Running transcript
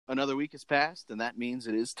Another week has passed, and that means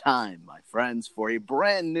it is time, my friends, for a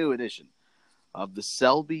brand new edition of the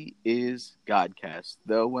Selby is Godcast.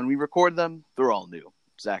 Though when we record them, they're all new.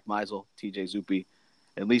 Zack Meisel, T.J. Zuppe.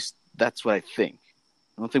 At least that's what I think.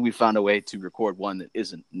 I don't think we found a way to record one that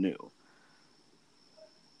isn't new.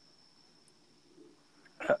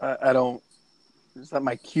 I don't. Is that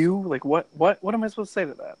my cue? Like, what am I supposed to say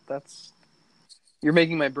to that? You're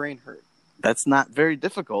making my brain hurt. That's not very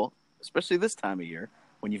difficult, especially this time of year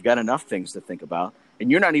when you've got enough things to think about,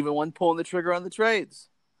 and you're not even one pulling the trigger on the trades.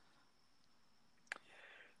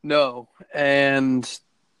 No, and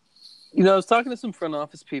I was talking to some front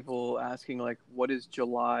office people asking, like, what is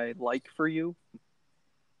July like for you?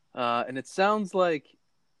 And it sounds like,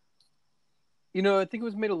 I think it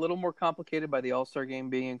was made a little more complicated by the All-Star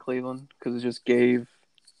game being in Cleveland because it just gave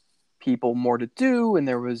people more to do, and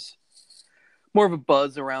there was more of a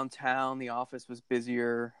buzz around town. The office was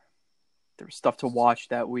busier. There was stuff to watch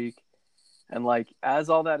that week. And, like, as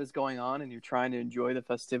all that is going on and you're trying to enjoy the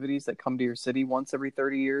festivities that come to your city once every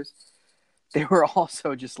 30 years, they were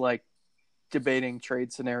also just, like, debating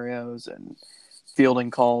trade scenarios and fielding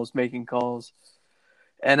calls, making calls.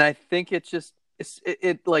 And I think it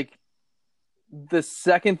like, the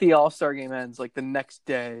second the All-Star game ends, like, the next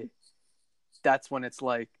day, that's when it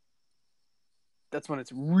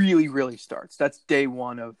really, really starts. That's day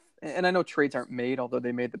one of, and I know trades aren't made, although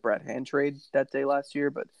they made the Brad Hand trade that day last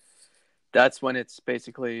year, but that's when it's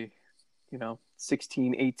basically,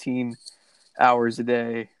 16, 18 hours a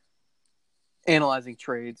day analyzing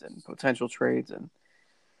trades and potential trades. And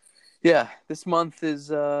yeah, this month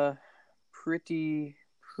is pretty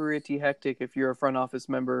hectic if you're a front office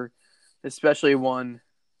member, especially one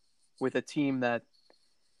with a team that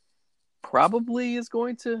probably is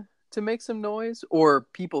going to make some noise, or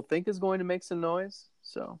people think is going to make some noise.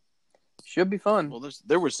 So should be fun. Well,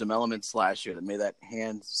 there were some elements last year that made that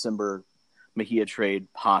Hand-Simber-Mejia trade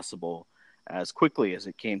possible as quickly as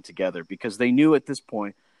it came together, because they knew at this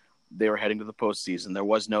point they were heading to the postseason. There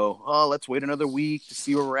was no, let's wait another week to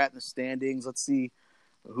see where we're at in the standings. Let's see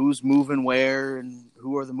who's moving where and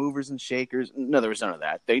who are the movers and shakers. No, there was none of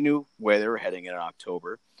that. They knew where they were heading in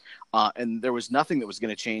October. And there was nothing that was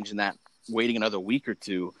going to change in that waiting another week or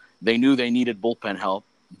two. They knew they needed bullpen help.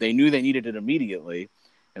 They knew they needed it immediately.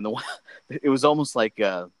 And it was almost like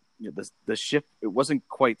the ship, it wasn't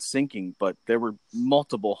quite sinking, but there were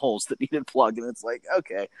multiple holes that needed plugged. And it's like,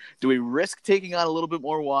 okay, do we risk taking on a little bit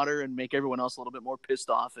more water and make everyone else a little bit more pissed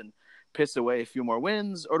off and piss away a few more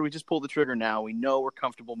wins? Or do we just pull the trigger now? We know we're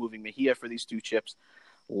comfortable moving Mejia for these two chips.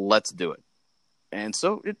 Let's do it. And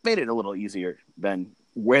so it made it a little easier than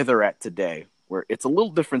where they're at today, where it's a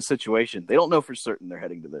little different situation. They don't know for certain they're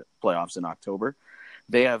heading to the playoffs in October.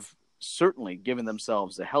 They have certainly given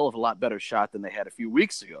themselves a hell of a lot better shot than they had a few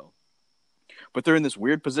weeks ago. But they're in this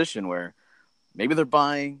weird position where maybe they're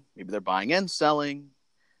buying and selling.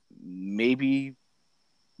 Maybe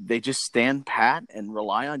they just stand pat and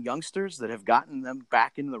rely on youngsters that have gotten them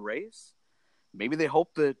back in the race. Maybe they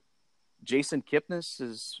hope that Jason Kipnis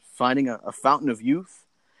is finding a fountain of youth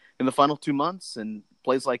in the final 2 months and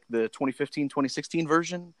plays like the 2015-2016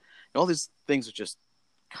 version. And all these things are just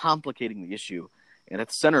complicating the issue. And at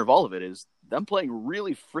the center of all of it is them playing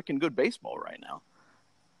really freaking good baseball right now.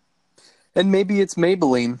 And maybe it's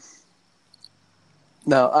Maybelline.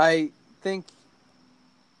 No, I think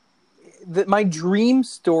that my dream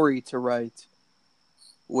story to write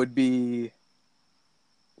would be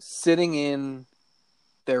sitting in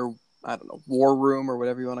their, I don't know, war room or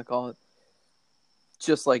whatever you want to call it,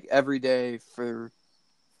 just like every day for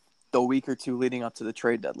the week or two leading up to the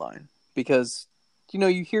trade deadline. Because,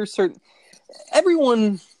 you hear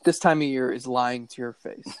everyone this time of year is lying to your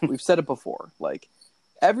face. We've said it before. Like,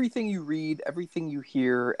 everything you read, everything you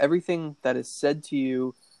hear, everything that is said to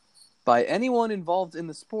you by anyone involved in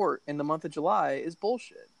the sport in the month of July is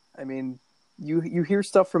bullshit. I mean, you hear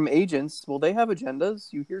stuff from agents. Well, they have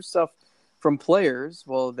agendas. You hear stuff from players.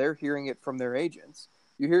 Well, they're hearing it from their agents.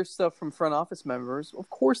 You hear stuff from front office members. Of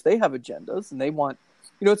course, they have agendas, and they want...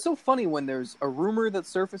 it's so funny when there's a rumor that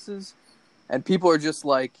surfaces and people are just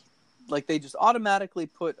like they just automatically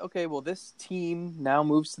put, okay, well, this team now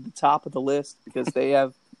moves to the top of the list because they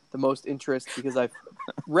have the most interest because I've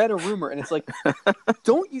read a rumor. And it's like,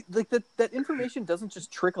 don't you... Like, that information doesn't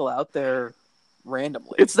just trickle out there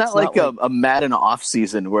randomly. It's not like a Madden off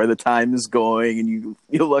season where the time is going and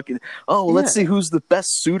you look and let's see who's the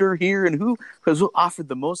best suitor here and who offered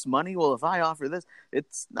the most money. Well, if I offer this,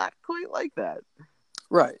 it's not quite like that.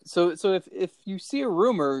 Right. So if you see a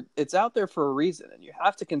rumor, it's out there for a reason, and you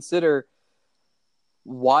have to consider,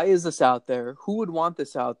 why is this out there? Who would want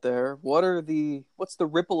this out there? What's the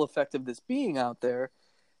ripple effect of this being out there?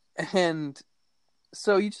 And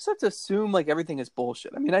so you just have to assume like everything is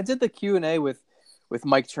bullshit. I mean, I did the Q&A with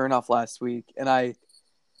Mike Chernoff last week, and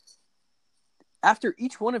after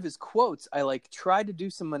each one of his quotes, I like tried to do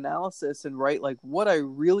some analysis and write like what I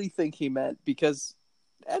really think he meant, because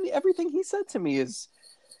everything he said to me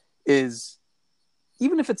is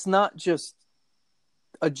even if it's not just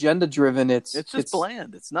agenda driven, It's just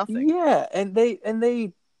bland. It's nothing. Yeah, and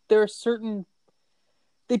there are certain,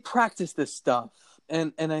 they practice this stuff,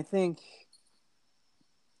 and I think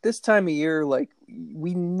this time of year, like,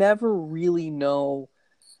 we never really know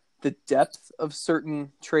the depth of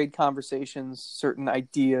certain trade conversations, certain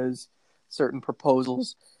ideas, certain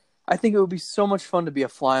proposals. I think it would be so much fun to be a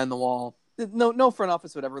fly on the wall. No front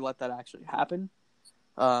office would ever let that actually happen.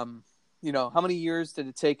 How many years did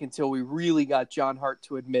it take until we really got John Hart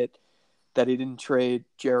to admit that he didn't trade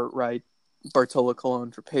Jarrett Wright, Bartolo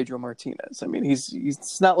Colon for Pedro Martinez? I mean,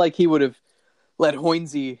 it's not like he would have let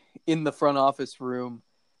Hoynesy in the front office room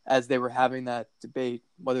as they were having that debate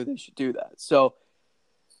whether they should do that. So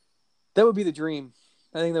that would be the dream.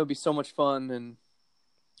 I think that would be so much fun and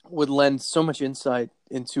would lend so much insight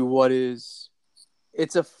into what is.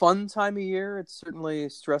 It's a fun time of year. It's certainly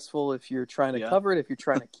stressful if you're trying to cover it, if you're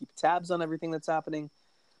trying to keep tabs on everything that's happening.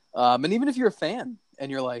 And even if you're a fan and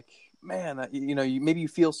you're like, man, maybe you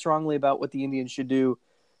feel strongly about what the Indians should do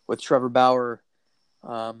with Trevor Bauer,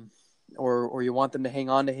 or you want them to hang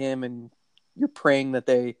on to him, and you're praying that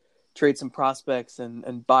they trade some prospects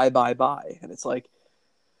and buy. And it's like,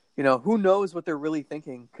 who knows what they're really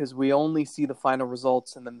thinking, because we only see the final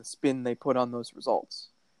results and then the spin they put on those results.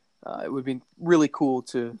 It would be really cool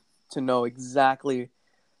to know exactly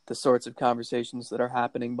the sorts of conversations that are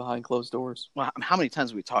happening behind closed doors. Well, how many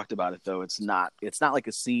times have we talked about it, though? It's not like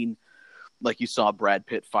a scene like you saw Brad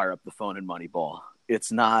Pitt fire up the phone in Moneyball.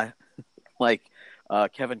 It's not like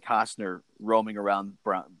Kevin Costner roaming around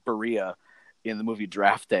Berea in the movie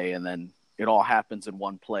Draft Day, and then it all happens in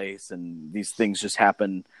one place, and these things just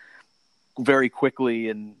happen very quickly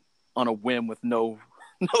and on a whim with no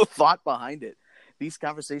thought behind it. These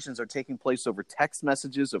conversations are taking place over text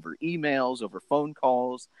messages, over emails, over phone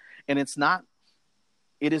calls, and it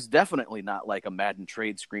is definitely not like a Madden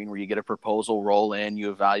trade screen where you get a proposal, roll in,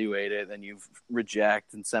 you evaluate it, then you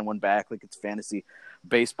reject and send one back like it's fantasy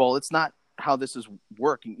baseball. It's not how this is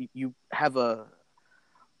working. You have an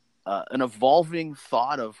evolving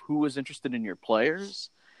thought of who is interested in your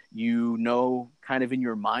players. Kind of in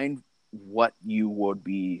your mind what you would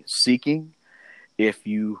be seeking if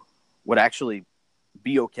you would actually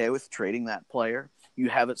be okay with trading that player. You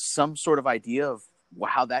have some sort of idea of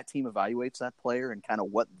how that team evaluates that player and kind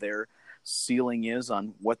of what their ceiling is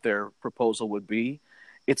on what their proposal would be.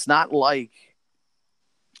 It's not like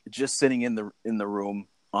just sitting in the room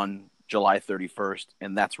on July 31st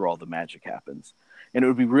and that's where all the magic happens. And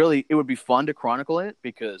it would be fun to chronicle it,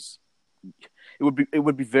 because it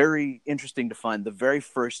would be very interesting to find the very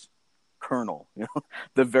first kernel,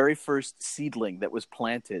 the very first seedling that was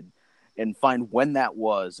planted, and find when that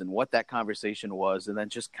was and what that conversation was, and then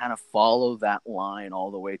just kind of follow that line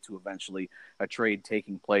all the way to eventually a trade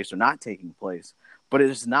taking place or not taking place. But it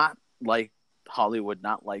is not like Hollywood,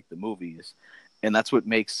 not like the movies. And that's what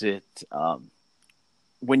makes it,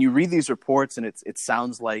 when you read these reports and it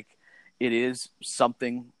sounds like it is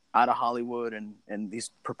something out of Hollywood and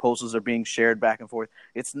these proposals are being shared back and forth,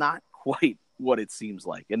 it's not quite what it seems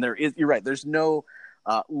like. And you're right, there's no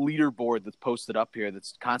leaderboard that's posted up here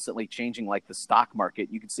that's constantly changing like the stock market.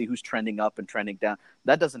 You can see who's trending up and trending down.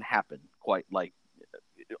 That doesn't happen quite like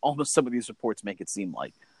almost some of these reports make it seem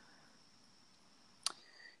like.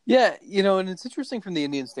 Yeah, and it's interesting from the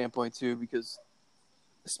Indian standpoint too, because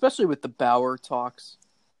especially with the Bauer talks,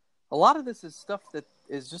 a lot of this is stuff that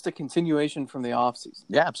is just a continuation from the offseason.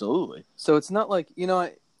 Yeah, absolutely. So it's not like,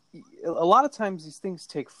 a lot of times these things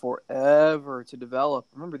take forever to develop.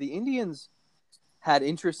 Remember, the Indians had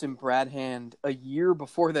interest in Brad Hand a year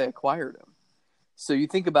before they acquired him. So you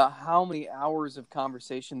think about how many hours of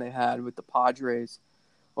conversation they had with the Padres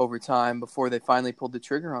over time before they finally pulled the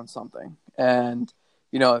trigger on something. And,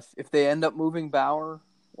 if they end up moving Bauer,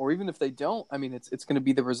 or even if they don't, I mean, it's going to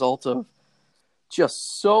be the result of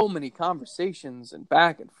just so many conversations and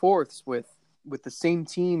back and forths with the same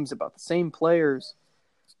teams about the same players.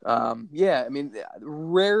 I mean,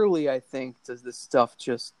 rarely, I think, does this stuff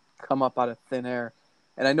just come up out of thin air.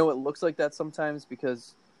 And I know it looks like that sometimes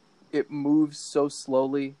because it moves so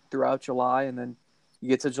slowly throughout July, and then you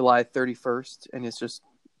get to July 31st and it's just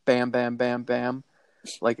bam, bam, bam, bam,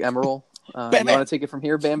 like Emerald. Bam, you want to take it from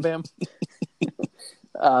here, bam, bam?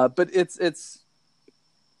 But it's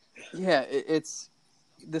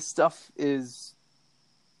this stuff is,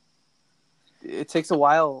 it takes a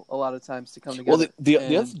while a lot of times to come Well, together.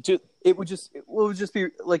 the other two, it would just be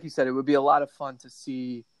like you said. It would be a lot of fun to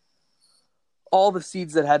see all the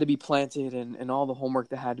seeds that had to be planted and all the homework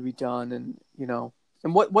that had to be done, and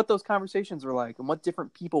and what those conversations were like, and what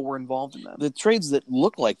different people were involved in them. the trades that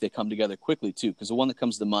look like they come together quickly too, because the one that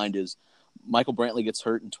comes to mind is Michael Brantley gets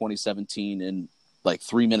hurt in 2017, and like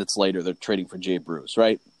 3 minutes later they're trading for Jay Bruce,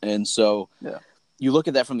 right? And so you look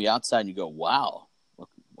at that from the outside and you go, wow,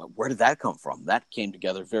 where did that come from? That came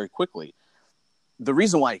together very quickly. The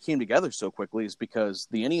reason why it came together so quickly is because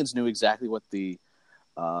the Indians knew exactly what the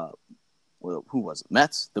who was it?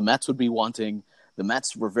 Mets. The Mets would be wanting. The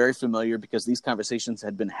Mets were very familiar because these conversations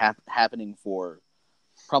had been happening for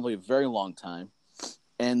probably a very long time.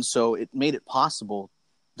 And so it made it possible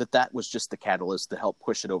that was just the catalyst to help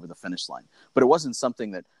push it over the finish line. But it wasn't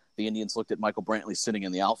something that the Indians looked at Michael Brantley sitting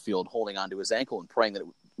in the outfield holding onto his ankle and praying that it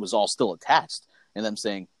was all still attached and them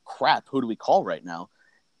saying, crap, who do we call right now?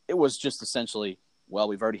 It was just essentially, well,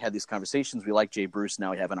 we've already had these conversations. We like Jay Bruce. Now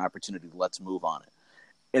we have an opportunity. Let's move on it.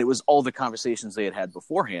 And it was all the conversations they had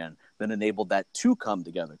beforehand that enabled that to come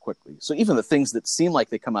together quickly. So even the things that seem like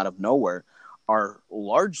they come out of nowhere are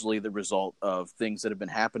largely the result of things that have been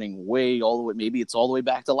happening all the way. Maybe it's all the way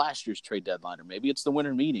back to last year's trade deadline, or maybe it's the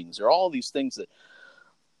winter meetings, or all these things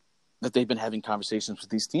that they've been having conversations with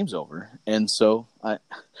these teams over. And so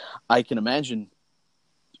I can imagine,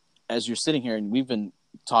 as you're sitting here, and we've been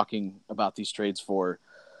talking about these trades for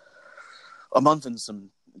a month and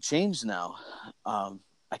some change now,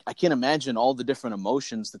 I can't imagine all the different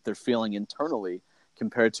emotions that they're feeling internally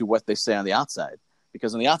compared to what they say on the outside.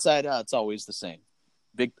 Because on the outside, it's always the same.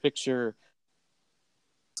 Big picture,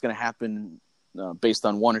 it's going to happen based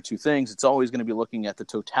on one or two things. It's always going to be looking at the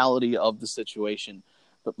totality of the situation.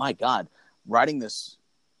 But my God, riding this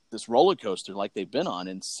roller coaster like they've been on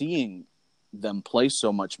and seeing them play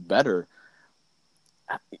so much better,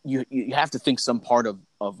 you have to think some part of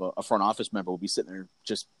a front office member will be sitting there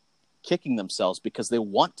just kicking themselves because they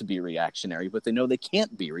want to be reactionary, but they know they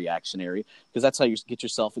can't be reactionary because that's how you get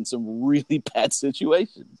yourself in some really bad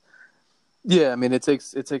situations. Yeah, I mean, it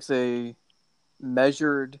takes a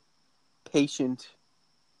measured, patient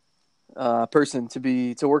person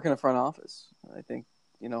to work in a front office. I think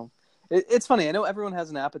it's funny. I know everyone has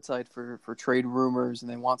an appetite for trade rumors and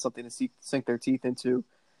they want something to sink their teeth into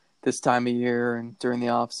this time of year and during the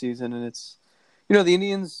off season, and it's the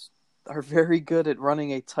Indians are very good at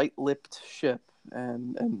running a tight-lipped ship,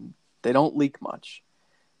 and they don't leak much.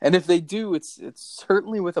 And if they do, it's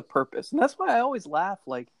certainly with a purpose. And that's why I always laugh,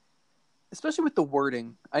 like, especially with the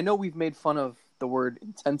wording. I know we've made fun of the word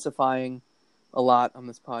intensifying a lot on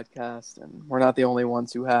this podcast, and we're not the only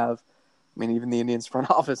ones who have. I mean, even the Indians front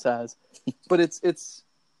office has. But it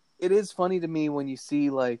is funny to me when you see,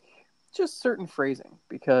 like, just certain phrasing,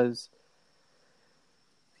 because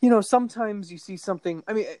sometimes you see something.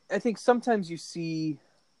 I mean, I think sometimes you see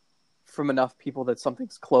from enough people that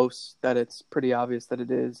something's close, that it's pretty obvious that it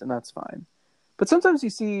is, and that's fine. But sometimes you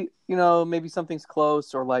see, maybe something's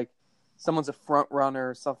close, or like someone's a front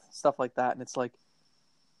runner, stuff like that, and it's like,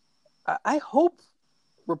 I hope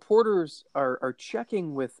reporters are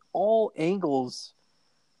checking with all angles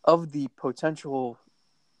of the potential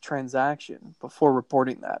transaction before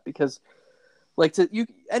reporting that, because like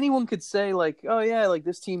anyone could say like, oh yeah, like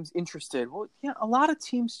this team's interested. Well, yeah, a lot of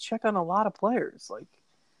teams check on a lot of players, like,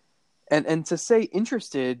 and to say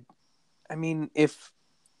interested, I mean, if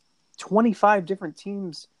 25 different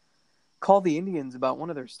teams call the Indians about one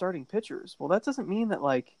of their starting pitchers, well, that doesn't mean that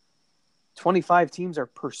like 25 teams are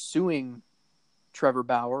pursuing Trevor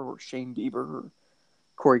Bauer or Shane Bieber or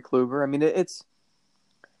Corey Kluber. I mean, it's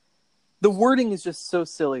the wording is just so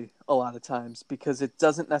silly a lot of times because it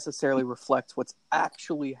doesn't necessarily reflect what's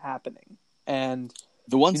actually happening. And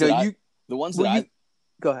go ahead.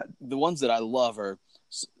 The ones that I love are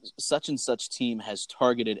such and such team has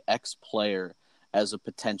targeted X player as a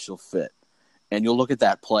potential fit, and you'll look at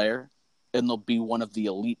that player, and they'll be one of the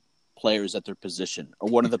elite players at their position or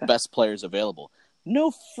one of the best players available.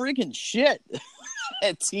 No friggin' shit.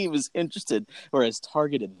 That team is interested or has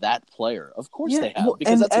targeted that player. Of course they have,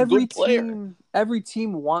 because that's a good player. Every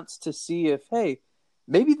team wants to see if, hey,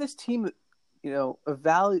 maybe this team,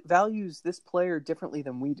 values this player differently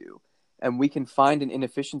than we do, and we can find an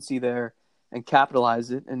inefficiency there and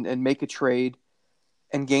capitalize it and make a trade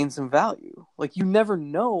and gain some value. Like, you never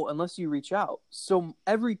know unless you reach out. So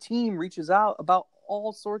every team reaches out about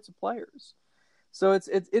all sorts of players. So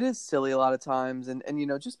it is silly a lot of times, and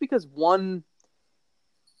just because one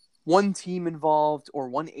team involved or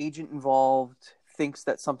one agent involved thinks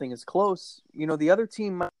that something is close, the other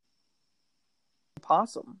team might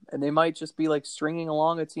possum, and they might just be like stringing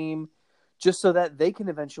along a team just so that they can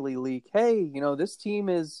eventually leak, hey, this team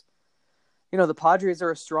is, the Padres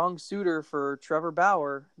are a strong suitor for Trevor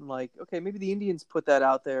Bauer. And like, okay, maybe the Indians put that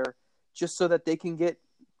out there just so that they can get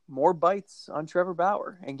more bites on Trevor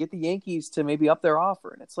Bauer and get the Yankees to maybe up their offer.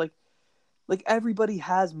 And it's like everybody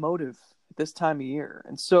has motive at this time of year.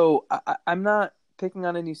 And so I'm not picking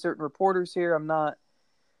on any certain reporters here. I'm not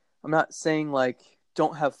saying like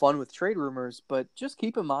don't have fun with trade rumors, but just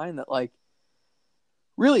keep in mind that like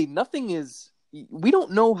really we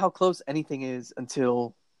don't know how close anything is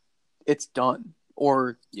until it's done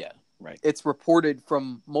or right. It's reported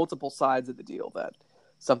from multiple sides of the deal that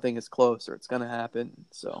something is close or it's going to happen.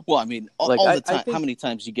 So, well, I mean, all the time, how many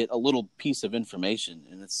times you get a little piece of information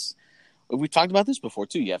and we've talked about this before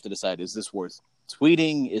too. You have to decide, is this worth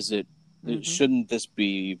tweeting? Is it,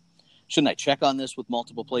 shouldn't I check on this with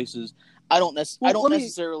multiple places? I don't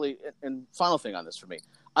necessarily, and final thing on this for me,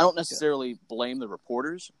 I don't necessarily blame the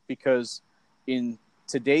reporters, because in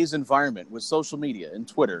today's environment with social media and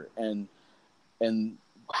Twitter and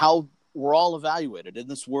how we're all evaluated in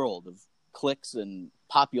this world of clicks and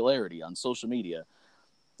popularity on social media,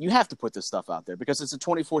 you have to put this stuff out there because it's a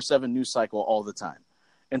 24/7 news cycle all the time.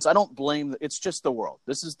 And so I don't blame, it's just the world.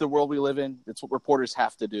 This is the world we live in. It's what reporters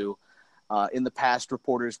have to do. In the past,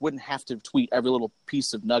 reporters wouldn't have to tweet every little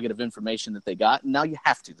piece of nugget of information that they got. And now you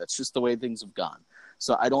have to. That's just the way things have gone.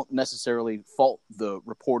 So I don't necessarily fault the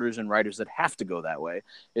reporters and writers that have to go that way.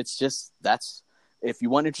 It's just if you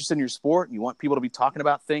want interest in your sport and you want people to be talking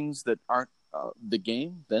about things that aren't the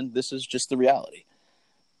game, then this is just the reality.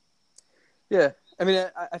 Yeah. I mean,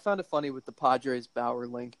 I found it funny with the Padres Bauer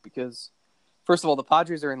link because, first of all, the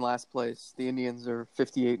Padres are in last place. The Indians are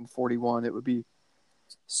 58 and 41. It would be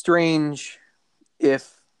strange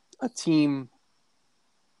if a team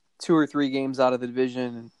 2 or 3 games out of the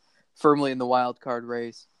division and firmly in the wild card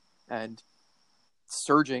race and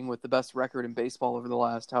surging with the best record in baseball over the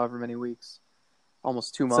last however many weeks,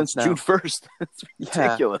 almost 2 months since now. June 1st. It's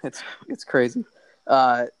ridiculous. Yeah, it's crazy.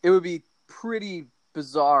 It would be pretty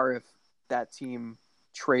bizarre if that team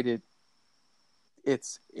traded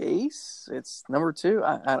its ace, its number 2.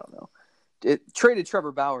 I don't know. It traded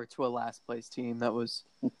Trevor Bauer to a last place team that was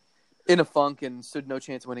in a funk and stood no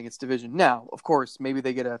chance of winning its division. Now, of course, maybe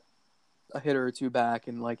they get a hitter or two back,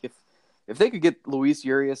 and like if they could get Luis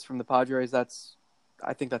Urias from the Padres,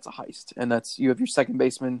 I think that's a heist, and you have your second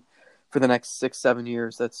baseman for the next 6-7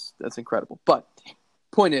 years. That's incredible. But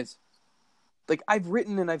point is, like I've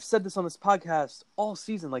written and I've said this on this podcast all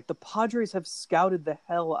season, like the Padres have scouted the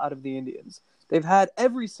hell out of the Indians. They've had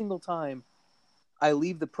every single time I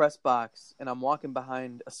leave the press box and I'm walking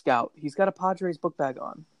behind a scout, he's got a Padres book bag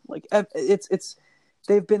on. Like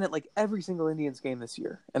they've been at like every single Indians game this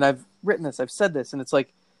year. And I've written this, I've said this, and it's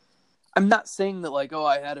like, I'm not saying that like, oh,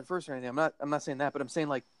 I had it first or anything. I'm not saying that, but I'm saying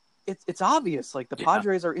like, it's obvious. Like the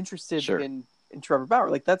Padres are interested in Trevor Bauer.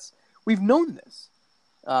 Like we've known this.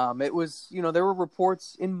 It was, there were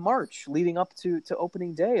reports in March leading up to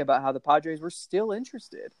opening day about how the Padres were still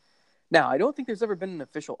interested. Now, I don't think there's ever been an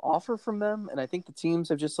official offer from them, and I think the teams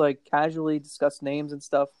have just like casually discussed names and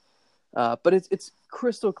stuff. But it's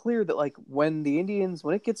crystal clear that like when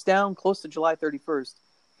it gets down close to July 31st,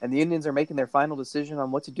 and the Indians are making their final decision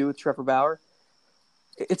on what to do with Trevor Bauer,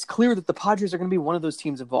 it's clear that the Padres are going to be one of those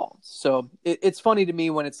teams involved. So it's funny to me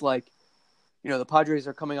when it's like, the Padres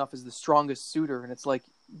are coming off as the strongest suitor, and it's like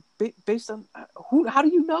based on how do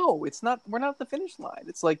you know? We're not at the finish line.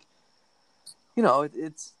 It's like,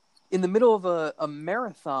 it's in the middle of a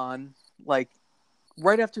marathon, like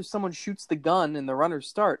right after someone shoots the gun and the runners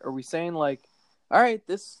start. Are we saying like, all right,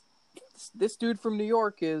 this dude from New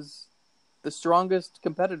York is the strongest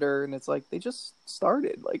competitor? And it's like, they just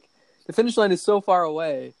started. Like the finish line is so far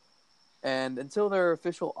away, and until there are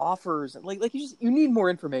official offers, like you need more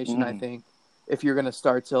information, I think, if you're going to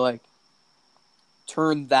start to like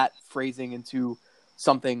turn that phrasing into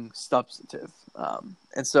something substantive.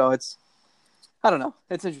 And so I don't know.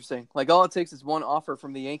 It's interesting. Like all it takes is one offer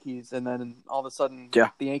from the Yankees, and then all of a sudden, the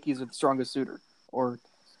Yankees are the strongest suitor, or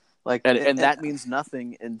like, and that means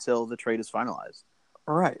nothing until the trade is finalized.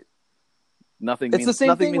 Right. Nothing. It's the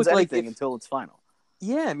same thing means with anything until it's final.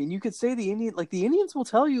 Yeah, I mean, you could say the Indians will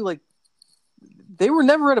tell you like they were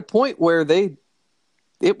never at a point where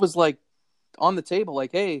it was like on the table,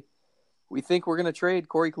 like, hey, we think we're going to trade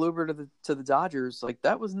Corey Kluber to the Dodgers. Like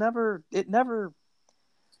that was never. It never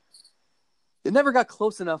got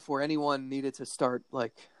close enough where anyone needed to start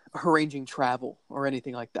like arranging travel or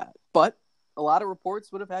anything like that. But a lot of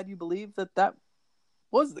reports would have had you believe that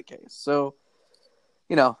was the case. So,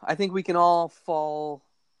 I think we can all fall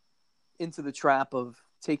into the trap of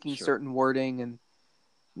taking certain wording and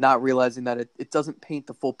not realizing that it doesn't paint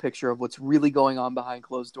the full picture of what's really going on behind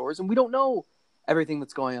closed doors, and we don't know everything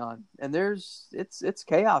that's going on. And it's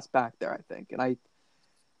chaos back there, I think. And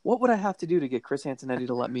what would I have to do to get Chris Antonetti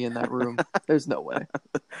to let me in that room? There's no way.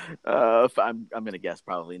 I'm going to guess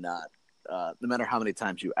probably not. No matter how many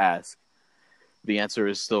times you ask, the answer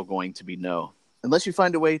is still going to be no, unless you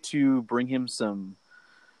find a way to bring him some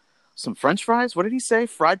French fries. What did he say?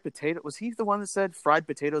 Fried potato? Was he the one that said fried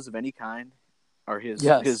potatoes of any kind are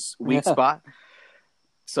his weak spot?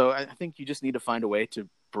 So I think you just need to find a way to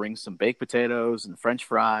bring some baked potatoes and French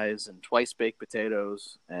fries and twice baked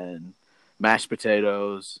potatoes and mashed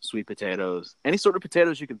potatoes, sweet potatoes, any sort of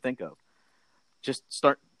potatoes you can think of. Just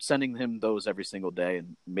start sending him those every single day,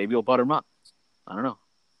 and maybe you'll butter him up. I don't know.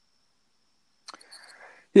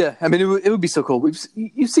 Yeah, I mean, it would be so cool.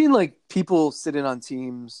 You've seen like people sit in on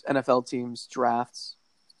teams, NFL teams, drafts,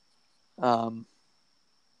 and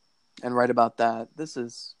write about that. This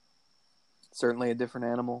is certainly a different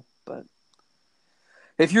animal, but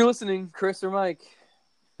if you're listening, Chris or Mike,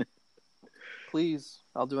 please,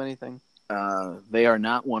 I'll do anything. They are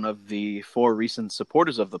not one of the 4 recent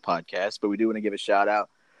supporters of the podcast, but we do want to give a shout out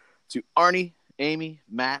to Arnie, Amy,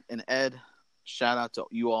 Matt, and Ed. Shout out to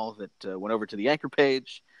you all that went over to the Anchor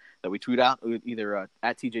page that we tweet out, either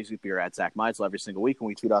at T.J. Zuppe or at Zack Meisel every single week when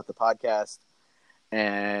we tweet out the podcast,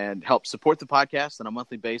 and help support the podcast on a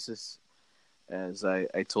monthly basis. As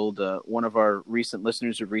I told one of our recent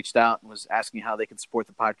listeners who reached out and was asking how they can support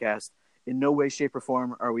the podcast, in no way, shape, or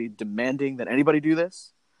form are we demanding that anybody do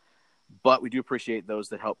this. But we do appreciate those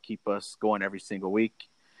that help keep us going every single week.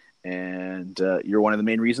 And you're one of the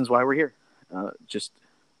main reasons why we're here. Just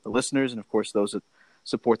the listeners and, of course, those that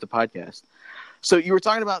support the podcast. So you were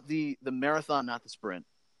talking about the marathon, not the sprint.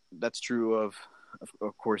 That's true of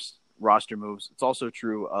course, roster moves. It's also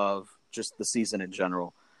true of just the season in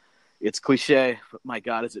general. It's cliche, but my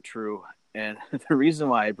God, is it true? And the reason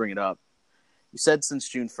why I bring it up, you said since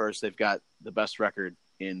June 1st, they've got the best record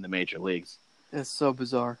in the major leagues. It's so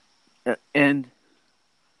bizarre. And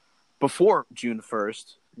before June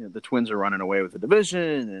 1st, the Twins are running away with the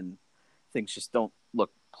division, and things just don't look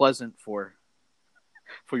pleasant for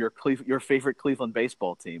your favorite Cleveland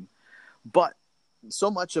baseball team. But so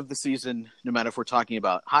much of the season, no matter if we're talking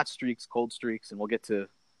about hot streaks, cold streaks, and we'll get to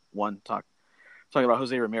talking about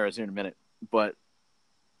Jose Ramirez here in a minute, but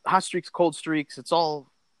hot streaks, cold streaks, it's all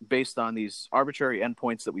based on these arbitrary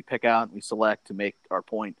endpoints that we pick out and we select to make our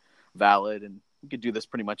point valid, and we could do this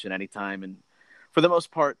pretty much at any time. And for the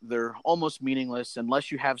most part, they're almost meaningless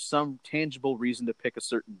unless you have some tangible reason to pick a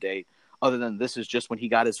certain date, other than this is just when he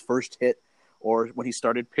got his first hit or when he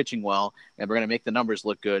started pitching well, and we're going to make the numbers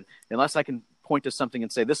look good. Unless I can point to something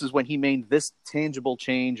and say, this is when he made this tangible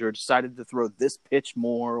change or decided to throw this pitch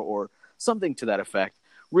more or something to that effect.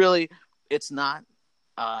 Really, it's not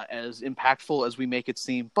as impactful as we make it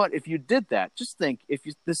seem. But if you did that, just think,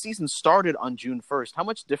 the season started on June 1st, how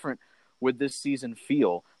much different would this season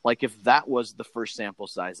feel like if that was the first sample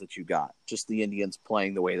size that you got? Just the Indians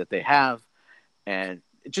playing the way that they have. And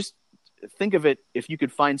just think of it, if you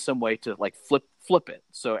could find some way to like flip it.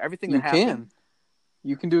 So everything that happened.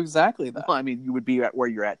 You can do exactly that. Well, I mean, you would be at where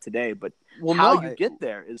you're at today, but how you get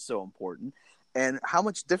there is so important. And how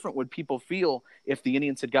much different would people feel if the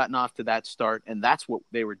Indians had gotten off to that start, and that's what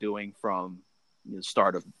they were doing from the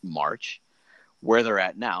start of March, where they're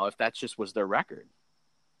at now, if that just was their record?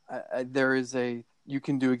 You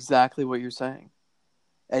can do exactly what you're saying.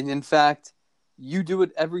 And in fact, you do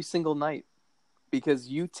it every single night because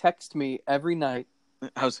you text me every night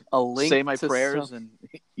a link say my prayers and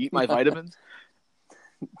eat my vitamins.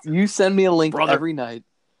 You send me a link every night.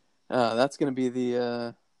 That's going to be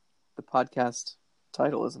the podcast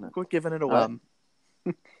title, isn't it? Quit giving it away.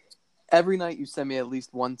 Every night you send me at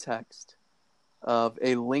least one text of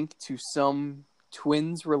a link to some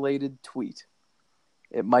Twins-related tweet.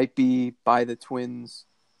 It might be by the Twins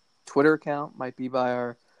Twitter account, might be by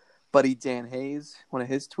our buddy Dan Hayes, one of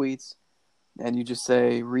his tweets, and you just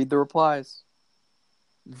say, read the replies.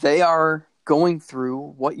 They are going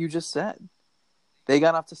through what you just said. They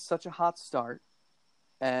got off to such a hot start.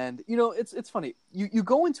 And, it's funny. You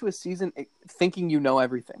go into a season thinking you know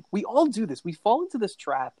everything. We all do this. We fall into this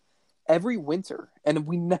trap every winter, and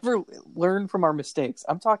we never learn from our mistakes.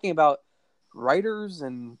 I'm talking about writers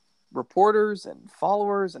and reporters and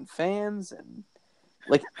followers and fans, and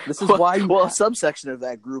this is why a subsection of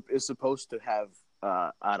that group is supposed to have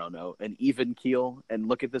I don't know, an even keel and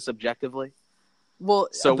look at this objectively. Well,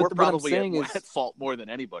 so we're probably at fault more than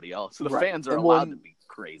anybody else. So the fans are allowed to be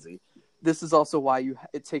crazy. This is also why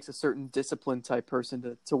it takes a certain discipline type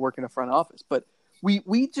person to work in a front office. But we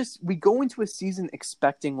go into a season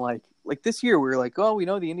expecting like this year we were like, oh, we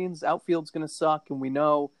know the Indians outfield's going to suck, and we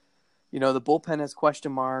know, the bullpen has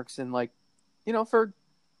question marks, and like, for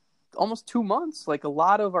almost 2 months, like a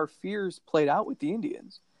lot of our fears played out with the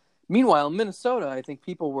Indians. Meanwhile, in Minnesota, I think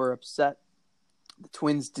people were upset the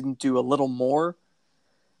Twins didn't do a little more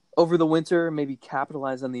over the winter, maybe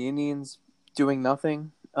capitalize on the Indians doing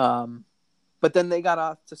nothing. But then they got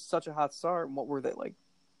off to such a hot start. And what were they like?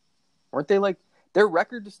 Weren't they like their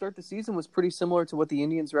record to start the season was pretty similar to what the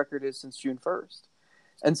Indians' record is since June 1st.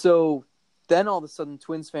 And so then all of a sudden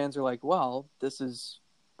Twins fans are like, well, this is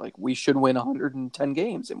like we should win 110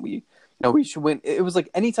 games and we should win. It was like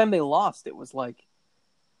anytime they lost, it was like,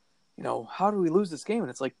 how do we lose this game? And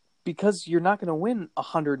it's like, because you're not going to win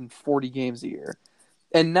 140 games a year.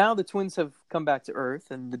 And now the Twins have come back to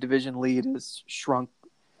earth and the division lead has shrunk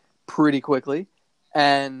pretty quickly.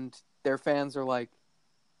 And their fans are like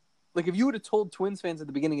if you would have told Twins fans at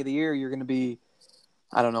the beginning of the year, you're going to be,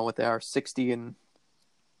 I don't know what they are, 60 and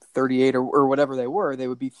 38 or whatever they were, they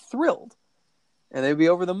would be thrilled and they'd be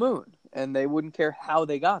over the moon and they wouldn't care how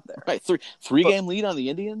they got there. Right. Three-game lead on the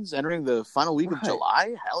Indians entering the final week of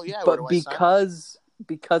July. Hell yeah. But because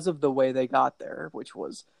of the way they got there, which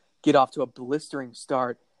was get off to a blistering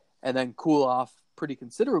start and then cool off pretty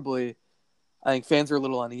considerably, I think fans are a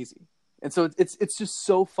little uneasy. And so it's just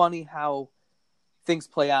so funny how things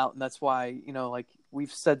play out. And that's why, like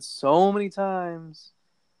we've said so many times,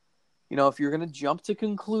 if you're going to jump to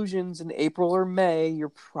conclusions in April or May, you're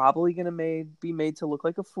probably going to be made to look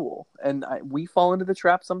like a fool. And we fall into the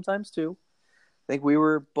trap sometimes too. I think we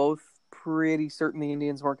were both pretty certain the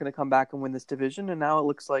Indians weren't going to come back and win this division. And now it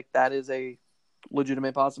looks like that is a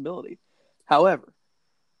legitimate possibility. However,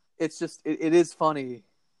 it's just, it is funny.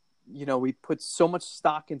 We put so much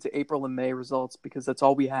stock into April and May results because that's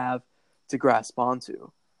all we have to grasp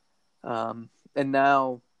onto. And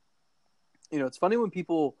now, it's funny when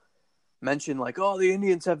people mention like, oh, the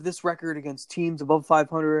Indians have this record against teams above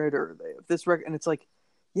 500 or they have this record. And it's like,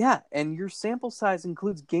 yeah. And your sample size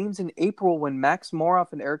includes games in April when Max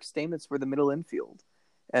Moroff and Eric Stamets were the middle infield.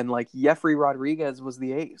 And like Jeffrey Rodriguez was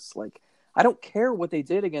the ace. Like, I don't care what they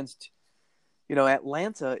did against,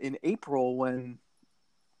 Atlanta in April when,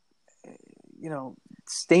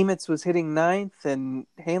 Stamets was hitting ninth and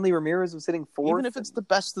Hanley Ramirez was hitting fourth. Even if it's the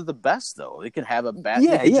best of the best, though, it can have a bad.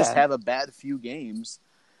 Yeah, just have a bad few games,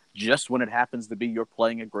 just when it happens to be you're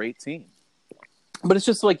playing a great team. But it's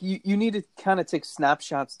just like you need to kind of take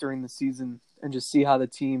snapshots during the season and just see how the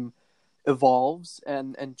team evolves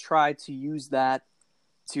and try to use that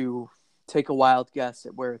to take a wild guess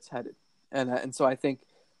at where it's headed. And so I think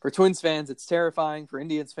for Twins fans, it's terrifying. For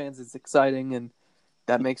Indians fans, it's exciting. And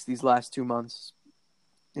that makes these last 2 months,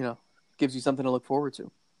 gives you something to look forward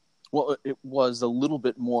to. Well, it was a little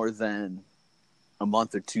bit more than a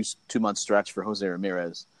month or 2 month stretch for Jose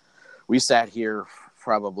Ramirez. We sat here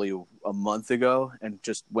probably a month ago and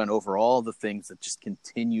just went over all the things that just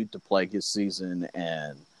continued to plague his season.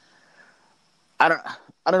 And I don't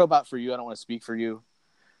know about for you. I don't want to speak for you.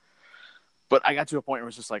 But I got to a point where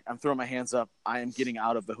it's just like, I'm throwing my hands up. I am getting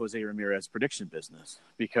out of the Jose Ramirez prediction business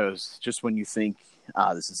because just when you think,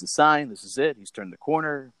 this is a sign, this is it, he's turned the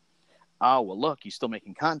corner. Oh, well, look, he's still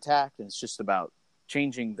making contact. And it's just about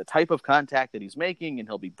changing the type of contact that he's making and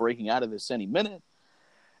he'll be breaking out of this any minute.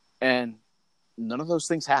 And none of those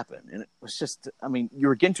things happened. And it was just, you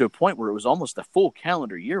were getting to a point where it was almost a full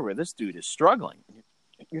calendar year where this dude is struggling.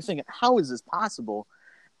 You're thinking, how is this possible?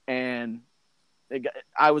 And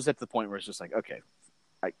I was at the point where it's just like, okay,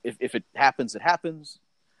 if it happens, it happens.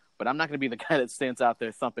 But I'm not going to be the guy that stands out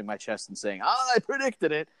there thumping my chest and saying, I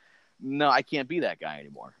predicted it. No, I can't be that guy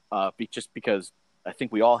anymore. Just because I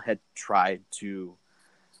think we all had tried to,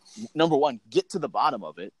 number one, get to the bottom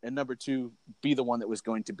of it. And number two, be the one that was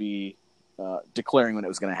going to be declaring when it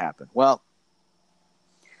was going to happen. Well,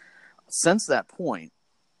 since that point,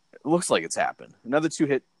 it looks like it's happened. Another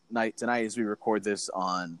 2-hit night tonight as we record this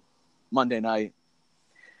on Monday night.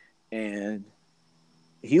 And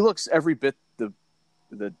he looks every bit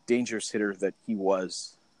the dangerous hitter that he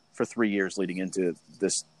was for 3 years leading into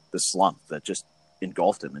this slump that just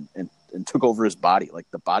engulfed him and took over his body like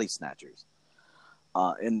the body snatchers.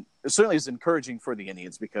 And it certainly is encouraging for the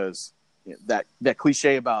Indians because that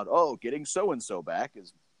cliche about, getting so-and-so back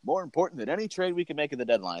is more important than any trade we can make at the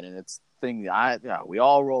deadline. And it's thing we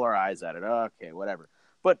all roll our eyes at it. Okay, whatever.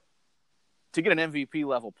 But to get an MVP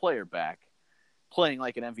level player back, playing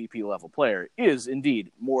like an MVP level player is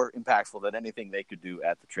indeed more impactful than anything they could do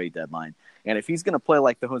at the trade deadline. And if he's going to play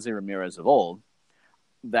like the Jose Ramirez of old,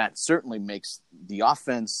 that certainly makes the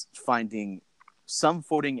offense finding some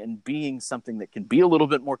footing and being something that can be a little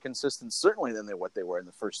bit more consistent, certainly than what they were in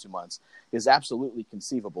the first 2 months, is absolutely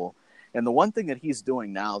conceivable. And the one thing that he's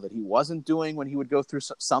doing now that he wasn't doing when he would go through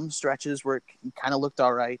some stretches where he kind of looked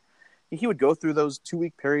all right, he would go through those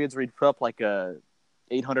 2-week periods where he'd put up like a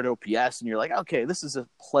 800 OPS, and you're like, okay, this is a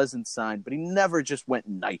pleasant sign. But he never just went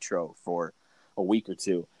nitro for a week or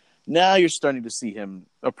two. Now you're starting to see him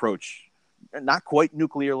approach not quite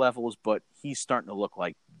nuclear levels, but he's starting to look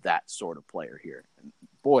like that sort of player here. And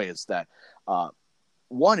boy, is that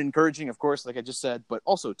one, encouraging, of course, like I just said, but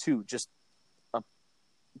also two, just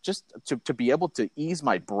to be able to ease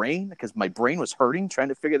my brain, because my brain was hurting trying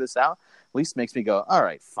to figure this out. At least makes me go, all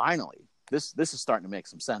right, finally, this is starting to make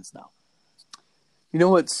some sense now. You know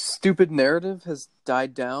what stupid narrative has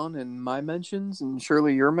died down in my mentions and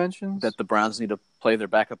surely your mentions? That the Browns need to play their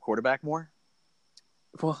backup quarterback more?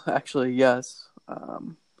 Well, actually, yes.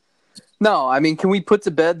 No, I mean, can we put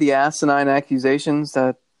to bed the asinine accusations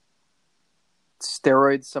that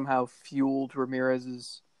steroids somehow fueled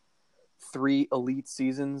Ramirez's 3 elite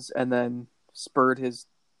seasons and then spurred his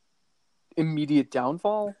immediate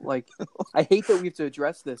downfall? Like, I hate that we have to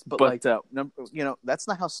address this, but like, that's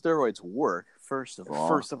not how steroids work. First of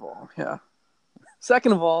all, yeah.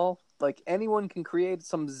 Second of all, like, anyone can create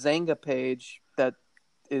some Zanga page that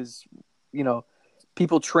is,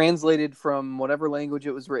 people translated from whatever language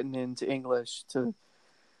it was written into English to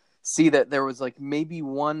see that there was like maybe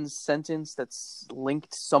one sentence that's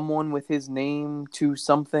linked someone with his name to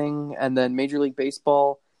something, and then Major League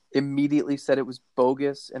Baseball immediately said it was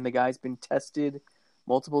bogus, and the guy's been tested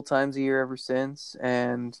multiple times a year ever since,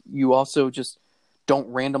 and you also just don't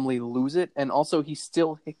randomly lose it. And also he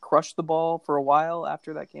still crushed the ball for a while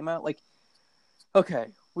after that came out. Like, okay,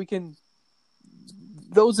 we can,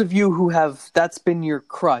 those of you who have, that's been your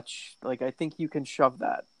crutch, like, I think you can shove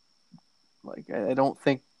that. Like, I don't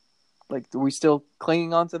think, like, are we still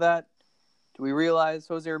clinging on to that? Do we realize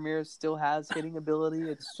Jose Ramirez still has hitting ability?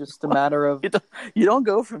 It's just a matter of... You don't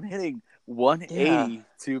go from hitting 180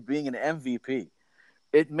 to being an MVP.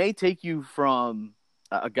 It may take you from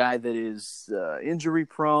a guy that is injury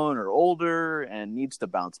prone or older and needs to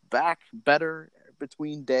bounce back better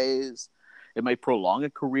between days. It might prolong a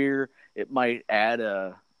career. It might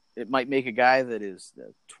make a guy that is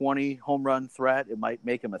a 20 home run threat. It might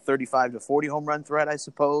make him a 35 to 40 home run threat, I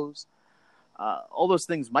suppose. All those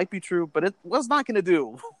things might be true, but it was not going to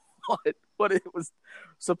do what it was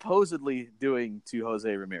supposedly doing to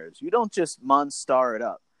Jose Ramirez. You don't just Monstar it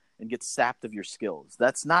up and get sapped of your skills.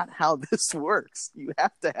 That's not how this works. You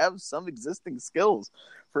have to have some existing skills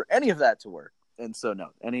for any of that to work. And so, no,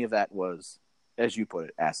 any of that was, as you put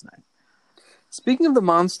it, asinine. Speaking of the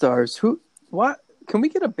Monstars, can we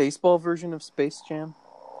get a baseball version of Space Jam?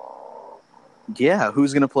 Yeah,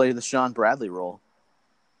 who's going to play the Sean Bradley role?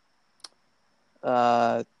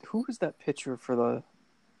 Who was that pitcher for the...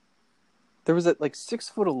 There was that, like,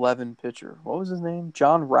 6'11" pitcher. What was his name?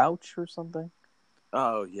 John Rauch or something?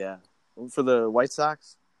 Oh, yeah. For the White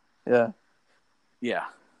Sox? Yeah. Yeah,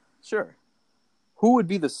 sure. Who would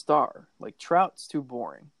be the star? Like, Trout's too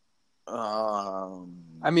boring. I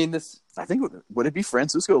think, would it be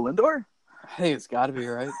Francisco Lindor? I think it's got to be,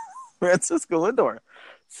 right? Francisco Lindor.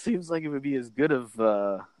 Seems like it would be as good of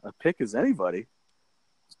a pick as anybody.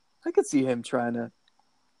 I could see him trying to.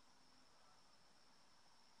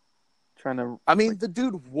 I mean, the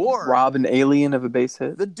dude wore rob an alien of a base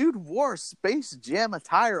hit. The dude wore Space Jam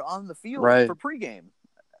attire on the field for pregame.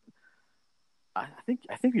 I think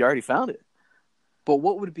we already found it. But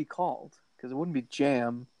what would it be called? Because it wouldn't be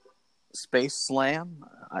Jam. Space Slam?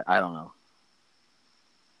 I don't know.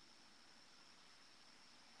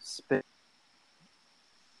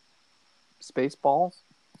 Space Balls?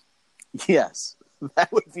 Yes,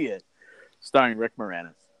 that would be it. Starring Rick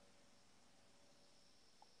Moranis.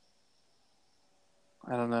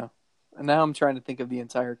 I don't know. And now I'm trying to think of the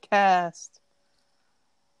entire cast.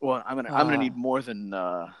 Well, I'm gonna need more than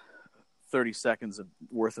 30 seconds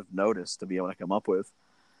worth of notice to be able to come up with.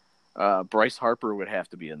 Bryce Harper would have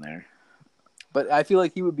to be in there. But I feel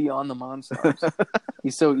like he would be on the Monstars.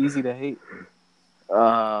 He's so easy to hate.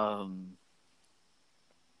 I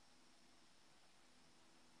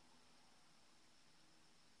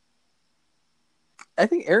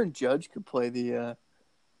think Aaron Judge could play the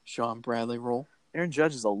Sean Bradley role. Aaron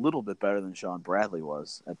Judge is a little bit better than Sean Bradley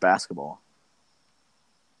was at basketball.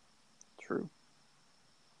 True.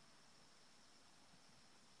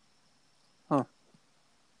 Huh.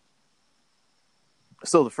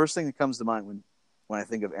 So the first thing that comes to mind when I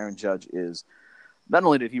think of Aaron Judge is not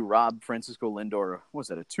only did he rob Francisco Lindor, what was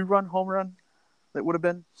that, a 2-run home run that would have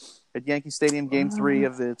been at Yankee Stadium, Game 3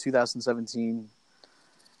 of the 2017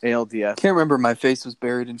 ALDS. Can't remember. My face was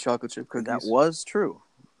buried in chocolate chip cookies. That was true.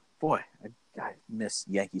 Boy, I miss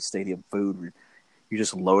Yankee Stadium food. You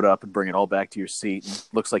just load up and bring it all back to your seat. And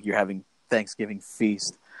looks like you're having Thanksgiving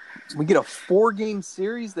feast. We get a 4-game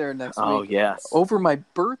series there next week. Oh yes, over my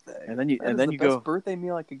birthday. And then you best go birthday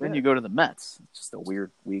meal I could get. Then you go to the Mets. It's just a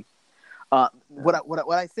weird week. What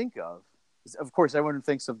I think of is, of course, everyone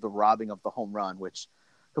thinks of the robbing of the home run, which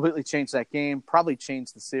completely changed that game, probably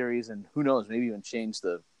changed the series, and who knows, maybe even changed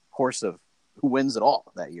the course of who wins it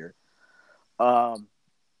all that year.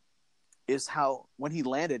 Is how when he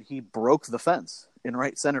landed, he broke the fence in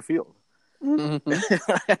right center field.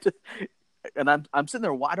 Mm-hmm. And I'm sitting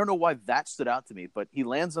there. I don't know why that stood out to me, but he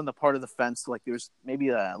lands on the part of the fence like there's maybe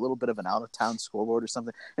a little bit of an out of town scoreboard or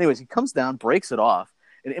something. Anyways, he comes down, breaks it off,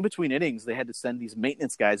 and in between innings, they had to send these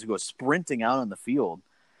maintenance guys who go sprinting out on the field,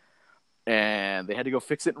 and they had to go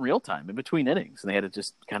fix it in real time in between innings, and they had to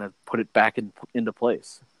just kind of put it back into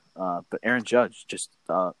place. But Aaron Judge, just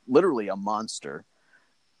literally a monster,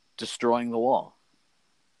 destroying the wall.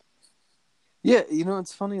 Yeah,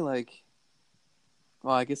 it's funny. Like,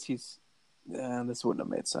 well, I guess he's. This wouldn't have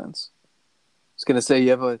made sense. I was going to say you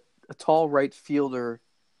have a tall right fielder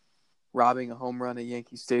robbing a home run at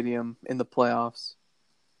Yankee Stadium in the playoffs.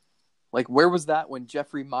 Like, where was that when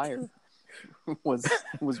Jeffrey Meyer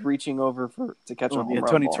was reaching over to catch a home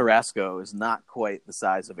run Tony ball? Tarasco is not quite the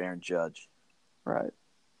size of Aaron Judge. Right.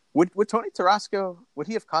 Would Tony Tarasco, would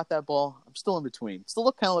he have caught that ball? I'm still in between. Still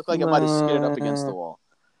look like it might have skidded up against the wall.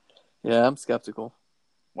 Yeah, I'm skeptical.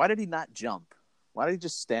 Why did he not jump? Why did he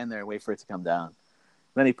just stand there and wait for it to come down? And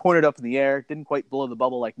then he pointed up in the air. Didn't quite blow the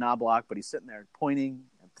bubble like Knobloch, but he's sitting there pointing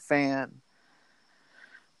at the fan.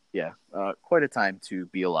 Yeah, quite a time to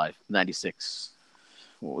be alive. 96.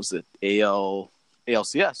 What was it?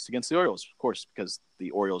 ALCS against the Orioles, of course, because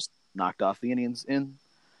the Orioles knocked off the Indians in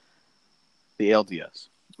the ALDS.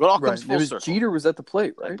 But all comes full circle. Jeter was at the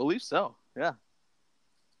plate, right? I believe so, yeah.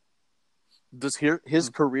 Does his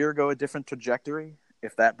career go a different trajectory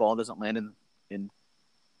if that ball doesn't land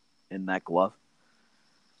in that glove?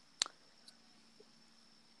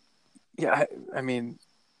 Yeah, I mean,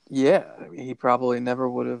 he probably never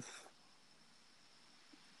would have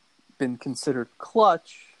been considered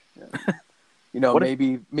clutch.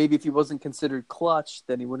 Maybe if he wasn't considered clutch,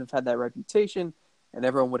 then he wouldn't have had that reputation, and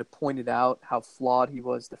everyone would have pointed out how flawed he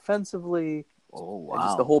was defensively. Oh, wow. And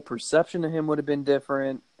just the whole perception of him would have been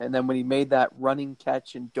different. And then when he made that running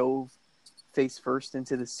catch and dove face first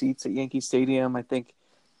into the seats at Yankee Stadium, I think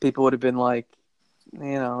people would have been like,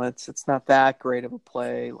 it's not that great of a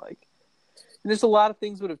play. Like, there's a lot of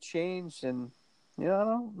things would have changed, and I don't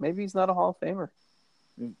know, maybe he's not a Hall of Famer.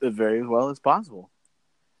 It very well is possible.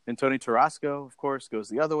 And Tony Tarasco, of course, goes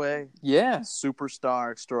the other way. Yeah,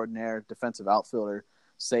 superstar extraordinaire, defensive outfielder,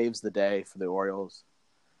 saves the day for the Orioles.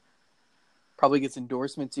 Probably gets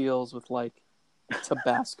endorsement deals with like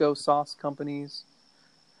Tabasco sauce companies.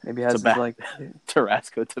 Maybe has like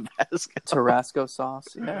Tarasco Tabasco. Tarasco sauce.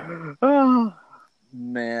 Yeah. Oh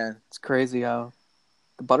man, it's crazy how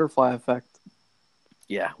the butterfly effect.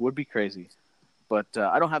 Yeah, would be crazy, but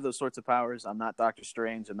I don't have those sorts of powers. I'm not Doctor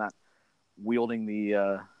Strange. I'm not wielding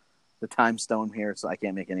the time stone here, so I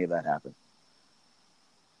can't make any of that happen.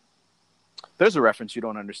 There's a reference you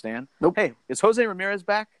don't understand. Nope. Hey, is Jose Ramirez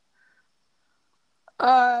back?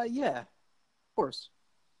 Yeah, of course.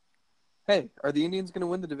 Hey, are the Indians going to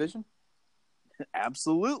win the division?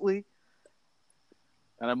 Absolutely.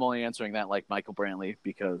 And I'm only answering that like Michael Brantley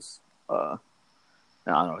because, I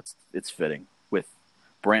don't know, it's fitting with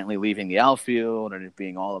Brantley leaving the outfield and it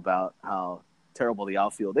being all about how terrible the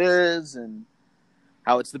outfield is and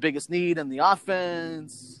how it's the biggest need in the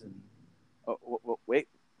offense. And, wait,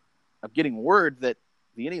 I'm getting word that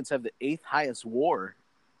the Indians have the 8th highest WAR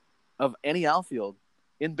of any outfield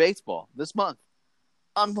in baseball this month.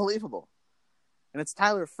 Unbelievable. And it's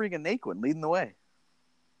Tyler freaking Naquin leading the way.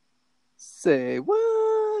 Say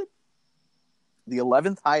what? The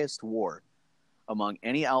 11th highest WAR among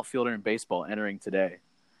any outfielder in baseball entering today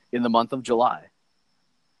in the month of July.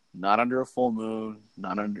 Not under a full moon,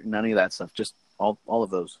 not under none of that stuff, just all of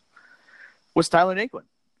those. Was Tyler Naquin.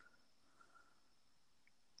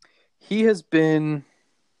 He has been...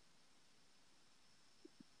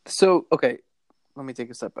 So, okay, let me take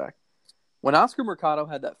a step back. When Oscar Mercado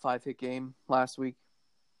had that 5-hit game last week,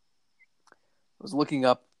 I was looking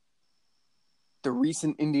up the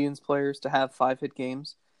recent Indians players to have 5-hit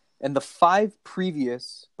games, and the 5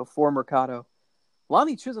 previous before Mercado,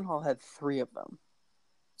 Lonnie Chisenhall had 3 of them.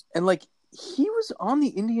 And, like, he was on the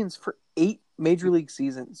Indians for 8 major league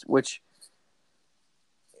seasons, which,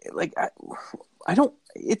 like, I don't...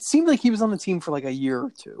 It seemed like he was on the team for, like, a year or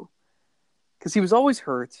two. Because he was always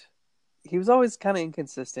hurt. He was always kind of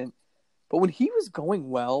inconsistent. But when he was going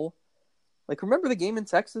well, Like, remember the game in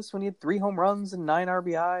Texas when he had 3 home runs and 9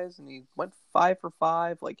 RBIs and he went 5 for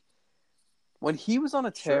 5? Like, when he was on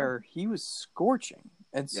a tear, he was scorching.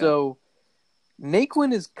 And so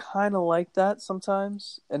Naquin is kind of like that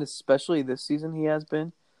sometimes, and especially this season he has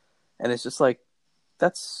been. And it's just like,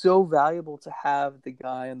 that's so valuable to have the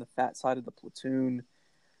guy on the fat side of the platoon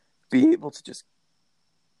be able to just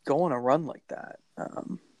go on a run like that.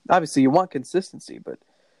 Obviously, you want consistency, but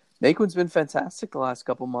Naquin's been fantastic the last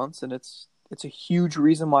couple months, and it's a huge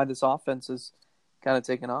reason why this offense is kind of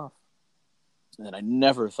taken off. And I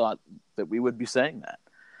never thought that we would be saying that.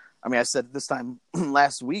 I mean, I said this time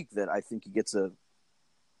last week that I think he gets a.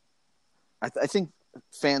 I think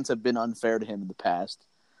fans have been unfair to him in the past.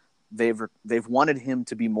 They've wanted him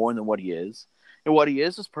to be more than what he is, and what he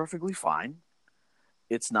is perfectly fine.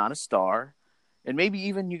 It's not a star, and maybe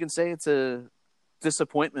even you can say it's a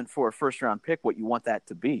disappointment for a first-round pick. What you want that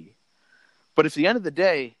to be, but at the end of the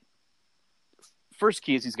day, first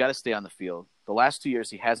key is he's got to stay on the field. The last 2 years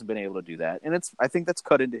he hasn't been able to do that, and I think that's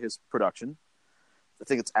cut into his production. I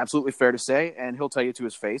think it's absolutely fair to say, and he'll tell you to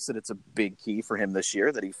his face that it's a big key for him this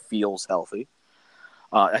year that he feels healthy.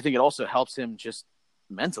 I think it also helps him just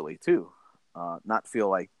mentally too, not feel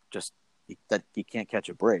like just that he can't catch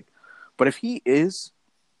a break. But if he is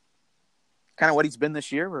kind of what he's been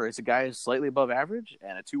this year, where he's a guy who's slightly above average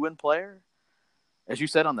and a 2-win player, as you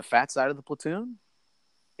said, on the fat side of the platoon,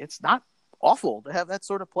 it's not awful to have that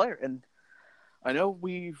sort of player. And I know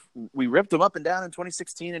we ripped him up and down in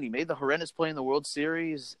 2016, and he made the horrendous play in the World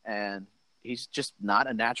Series, and he's just not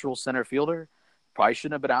a natural center fielder. Probably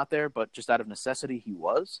shouldn't have been out there, but just out of necessity, he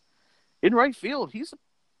was. In right field, he's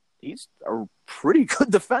a pretty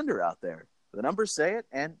good defender out there. The numbers say it,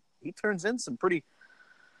 and he turns in some pretty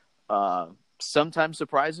sometimes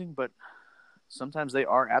surprising, but sometimes they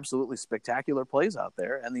are absolutely spectacular plays out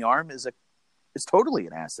there, and the arm is totally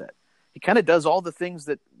an asset. He kind of does all the things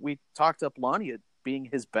that we talked up Lonnie at being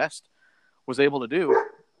his best was able to do.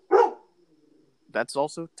 That's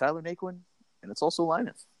also Tyler Naquin, and it's also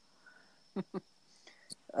Linus.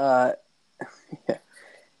 Yeah.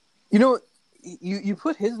 You know, you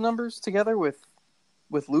put his numbers together with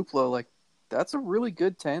Luplo, like, that's a really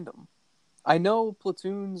good tandem. I know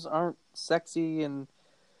platoons aren't sexy, and,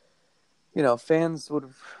 you know, fans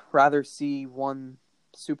would rather see one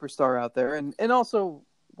superstar out there. And also,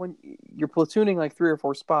 when you're platooning like 3 or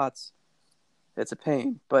 4 spots, it's a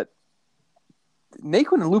pain. But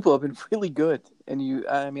Naquin and Luplo have been really good. And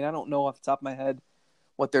I don't know off the top of my head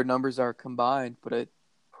what their numbers are combined, but it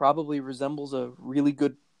probably resembles a really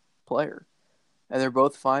good player. And they're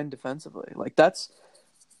both fine defensively. Like,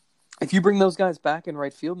 if you bring those guys back in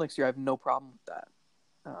right field next year, I have no problem with that.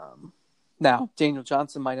 Now, Daniel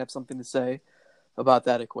Johnson might have something to say about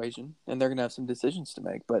that equation, and they're going to have some decisions to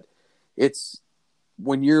make. But it's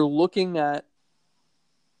when you're looking at,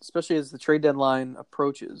 especially as the trade deadline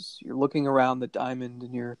approaches, you're looking around the diamond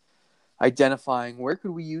and you're identifying where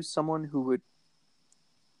could we use someone who would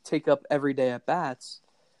take up every day at bats.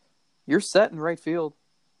 You're set in right field.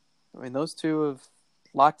 I mean, those two have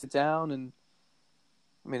locked it down, and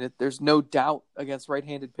I mean, there's no doubt against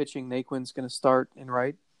right-handed pitching, Naquin's going to start in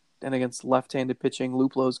right, and against left-handed pitching,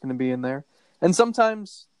 Luplo's going to be in there. And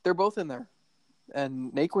sometimes they're both in there.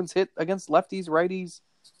 And Naquin's hit against lefties, righties,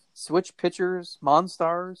 switch pitchers,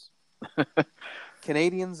 Monstars,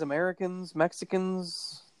 Canadians, Americans,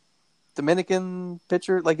 Mexicans, Dominican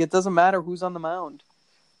pitcher. Like, it doesn't matter who's on the mound.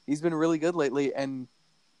 He's been really good lately, and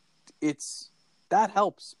that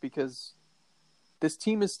helps because this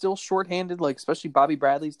team is still shorthanded, like, especially Bobby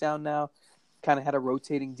Bradley's down now, kind of had a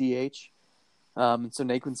rotating DH. And so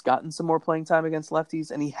Naquin's gotten some more playing time against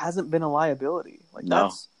lefties, and he hasn't been a liability. Like,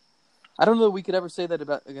 No. I don't know that we could ever say that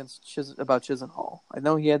about Chisenhall. I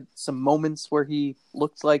know he had some moments where he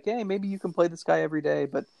looked like, hey, maybe you can play this guy every day,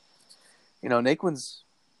 but, you know, Naquin's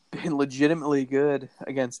been legitimately good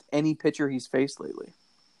against any pitcher he's faced lately.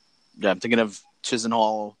 Yeah, I'm thinking of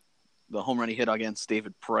Chisenhall, the home run he hit against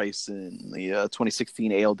David Price in the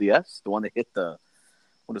 2016 ALDS, the one that hit the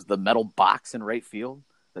metal box in right field,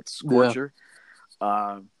 that scorcher.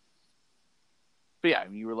 Yeah. But yeah, I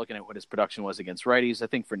mean, you were looking at what his production was against righties. I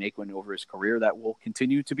think for Naquin over his career, that will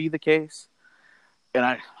continue to be the case. And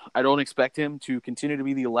I don't expect him to continue to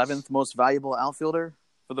be the 11th most valuable outfielder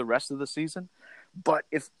for the rest of the season. But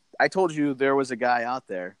if I told you there was a guy out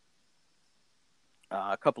there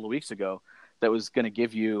a couple of weeks ago that was going to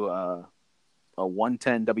give you a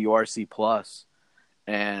 110 WRC plus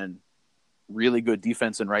and really good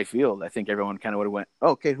defense in right field, I think everyone kind of would have went,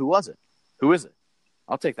 oh, okay, who was it? Who is it?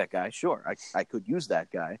 I'll take that guy. Sure, I could use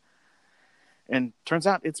that guy. And turns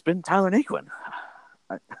out it's been Tyler Naquin.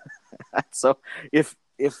 So if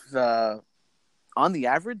on the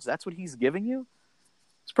average, that's what he's giving you,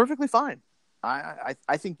 it's perfectly fine. I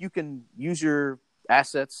think you can use your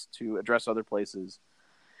assets to address other places.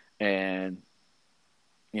 And,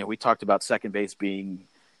 we talked about second base being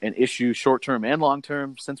an issue short-term and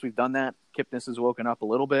long-term. Since we've done that, Kipnis has woken up a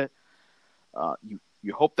little bit.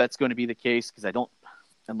 You hope that's going to be the case because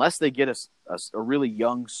unless they get a really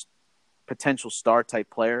young potential star type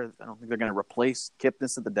player, I don't think they're going to replace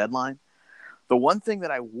Kipnis at the deadline. The one thing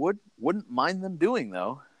that I wouldn't mind them doing,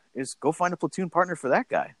 though, is go find a platoon partner for that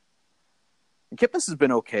guy. And Kipnis has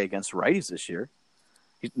been okay against righties this year.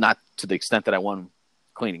 He's not to the extent that I want him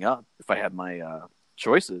cleaning up if I had my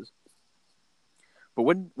choices. But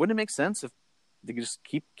wouldn't it make sense if they could just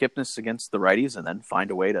keep Kipnis against the righties and then find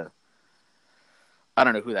a way to – I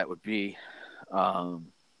don't know who that would be. I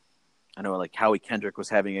know like Howie Kendrick was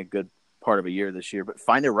having a good part of a year this year, but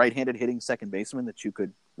find a right-handed hitting second baseman that you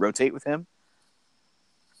could rotate with him.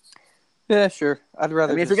 Yeah, sure. I'd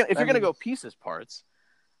rather. I mean, if you're gonna go pieces parts,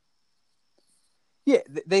 yeah,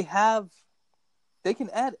 they can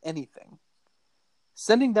add anything.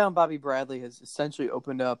 Sending down Bobby Bradley has essentially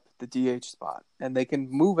opened up the DH spot, and they can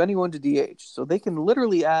move anyone to DH, so they can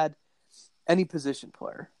literally add any position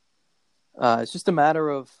player. It's just a matter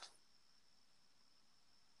of.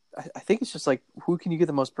 I think it's just like who can you get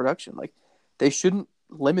the most production? Like they shouldn't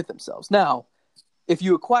limit themselves. Now, if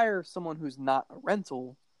you acquire someone who's not a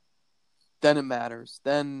rental, then it matters.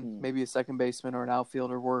 Then maybe a second baseman or an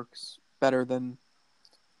outfielder works better than,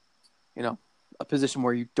 a position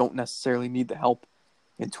where you don't necessarily need the help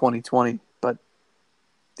in 2020. But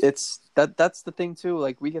that's the thing too.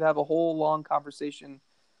 Like we could have a whole long conversation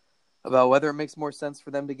about whether it makes more sense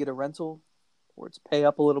for them to get a rental or to pay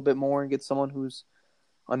up a little bit more and get someone who's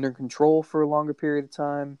under control for a longer period of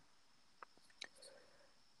time.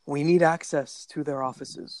 We need access to their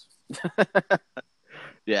offices.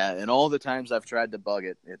 Yeah, and all the times I've tried to bug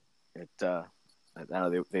it, I don't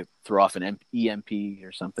know, they throw off an EMP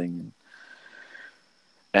or something,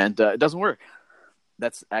 and it doesn't work.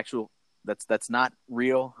 That's not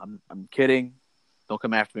real. I'm kidding. Don't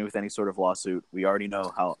come after me with any sort of lawsuit. We already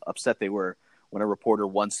know how upset they were when a reporter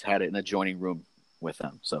once had it in an adjoining room with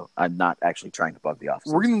them. So I'm not actually trying to bug the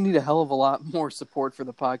office. We're going to need a hell of a lot more support for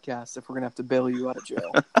the podcast if we're going to have to bail you out of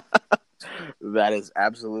jail. That is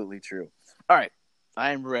absolutely true. All right.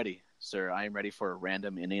 I am ready, sir. I am ready for a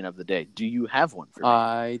random inning of the day. Do you have one for me?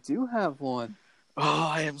 I do have one. Oh,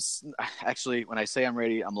 I am. Actually, when I say I'm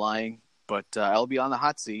ready, I'm lying. But I'll be on the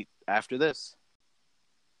hot seat after this.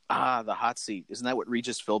 The hot seat. Isn't that what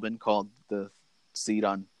Regis Philbin called the seat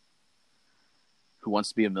on Who Wants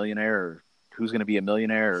to Be a Millionaire or Who's Going to Be a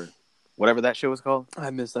Millionaire or whatever that show was called? I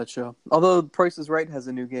missed that show. Although Price is Right has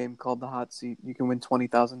a new game called The Hot Seat. You can win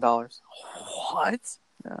 $20,000. What?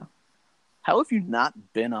 Yeah. How have you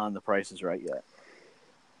not been on The Price is Right yet?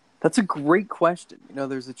 That's a great question.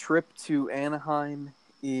 There's a trip to Anaheim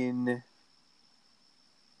in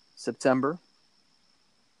September.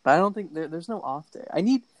 But I don't think there's no off day. I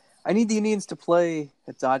need the Indians to play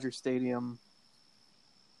at Dodger Stadium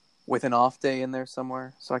with an off day in there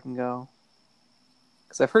somewhere so I can go.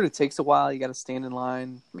 Because I've heard it takes a while. You got to stand in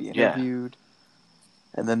line, be interviewed.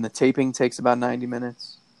 Yeah. And then the taping takes about 90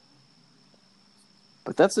 minutes.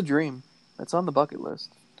 But that's a dream. That's on the bucket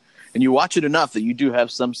list. And you watch it enough that you do have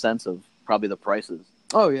some sense of probably the prices.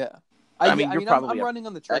 Oh, yeah. I mean, I'm running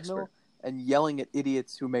on the treadmill and yelling at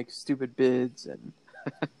idiots who make stupid bids and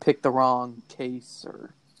pick the wrong case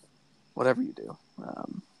or whatever you do.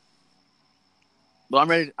 Well,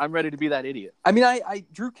 I'm ready to be that idiot. I mean, I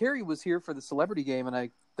Drew Carey was here for the celebrity game, and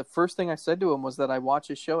the first thing I said to him was that I watch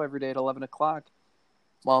his show every day at 11 o'clock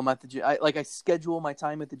while I'm at the gym. I schedule my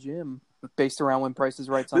time at the gym based around when Price is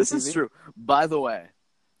Right's on TV. This is true. By the way,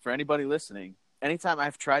 for anybody listening, anytime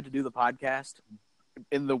I've tried to do the podcast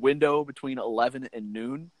in the window between 11 and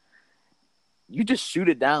noon, you just shoot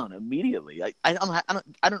it down immediately. I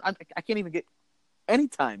can't even get any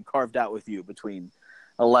time carved out with you between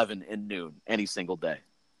 11 and noon any single day.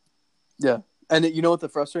 Yeah. And you know what the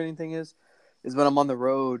frustrating thing is when I'm on the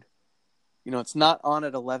road, it's not on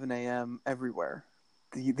at 11 a.m. everywhere.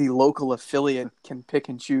 The local affiliate can pick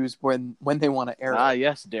and choose when they want to air it.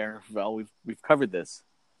 Yes, Darren. Well, we've covered this.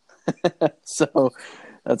 So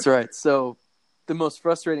that's right. So the most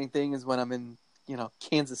frustrating thing is when I'm in,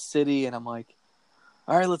 Kansas City and I'm like,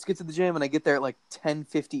 all right, let's get to the gym. And I get there at like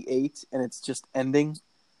 10:58 and it's just ending.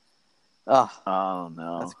 Oh,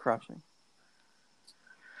 no. That's crushing.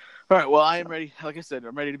 All right. Well, I am ready. Like I said,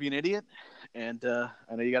 I'm ready to be an idiot. And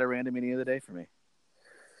I know you got a random inning of the day for me.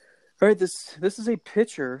 All right. This is a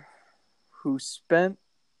pitcher who spent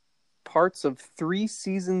parts of 3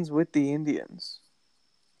 seasons with the Indians.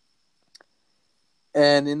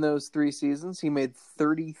 And in those 3 seasons, he made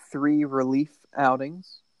 33 relief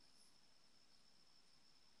outings,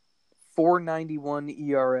 4.91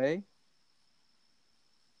 ERA.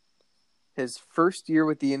 His first year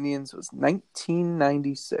with the Indians was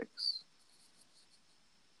 1996.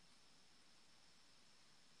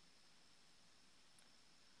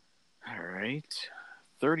 All right.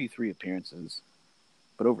 33 appearances,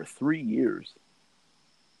 but over 3 years.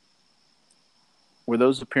 Were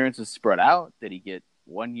those appearances spread out? Did he get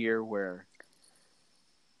 1 year where...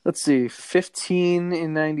 Let's see, 15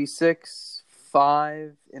 in 96,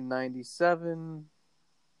 5 in 97,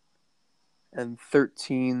 and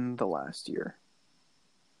 13 the last year.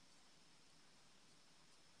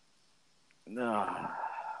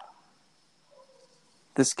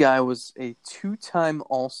 This guy was a 2-time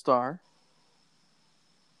All-Star.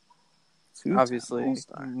 Obviously,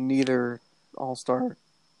 All-Star. neither All-Star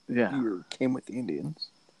year came with the Indians.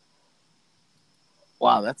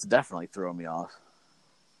 Wow, that's definitely throwing me off.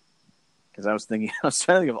 Because I was trying to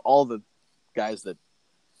think of all the guys that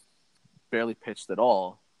barely pitched at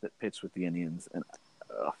all that pitched with the Indians, and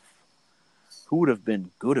who would have been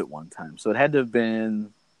good at one time? So it had to have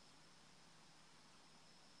been.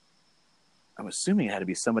 I'm assuming it had to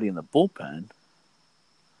be somebody in the bullpen.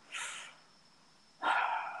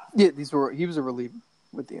 Yeah, he was a reliever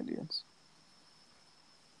with the Indians.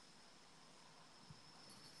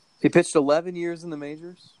 He pitched 11 years in the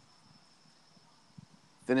majors.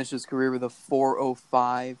 Finished his career with a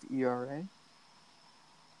 4.05 ERA.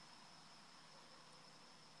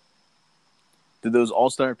 Did those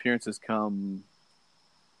All-Star appearances come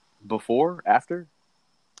before, after?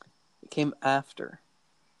 It came after.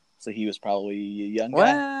 So he was probably a young guy?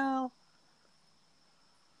 Well,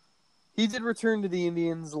 he did return to the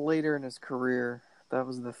Indians later in his career. That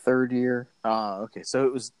was the 3rd year. Oh, okay. So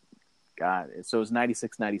it was, so it was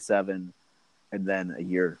 96, 97, and then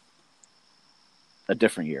a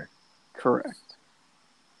different year. Correct.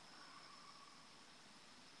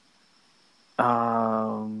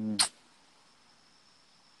 The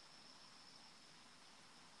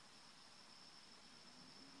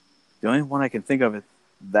only one I can think of at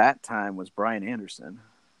that time was Brian Anderson,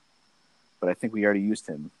 but I think we already used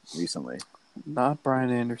him recently. Not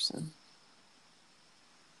Brian Anderson.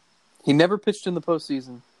 He never pitched in the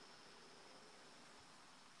postseason.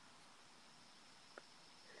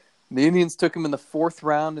 The Indians took him in the 4th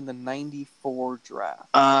round in the 94 draft.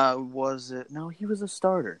 Was it? No, he was a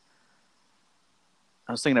starter.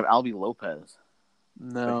 I was thinking of Albie Lopez.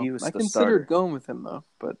 No, he was I the considered starter. going with him, though,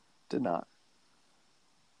 but did not.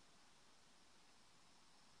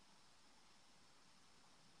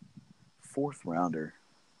 Fourth rounder.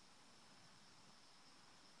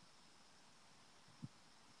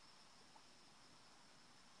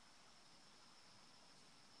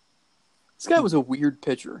 This guy was a weird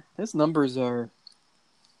pitcher. His numbers are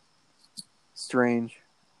strange.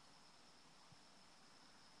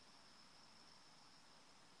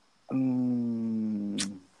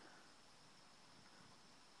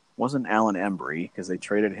 Wasn't Alan Embry, because they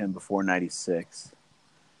traded him before 96.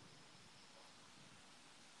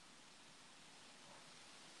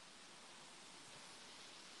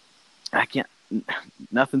 I can't.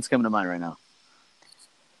 Nothing's coming to mind right now.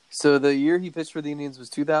 So the year he pitched for the Indians was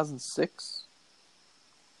 2006.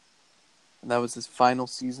 And that was his final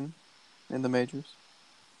season in the majors.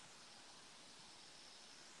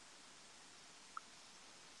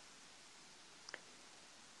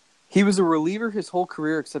 He was a reliever his whole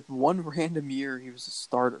career, except one random year he was a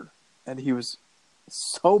starter. And he was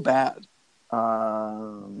so bad.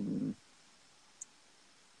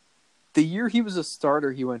 The year he was a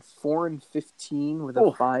starter, he went 4-15 with a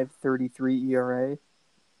 5.33 ERA.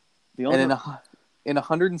 And in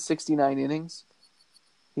 169 innings,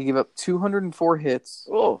 he gave up 204 hits,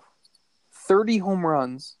 30 home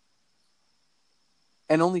runs,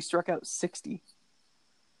 and only struck out 60.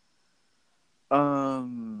 I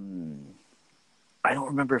don't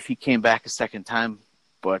remember if he came back a second time,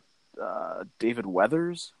 but David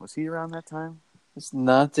Weathers, was he around that time? It's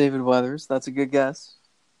not David Weathers. That's a good guess.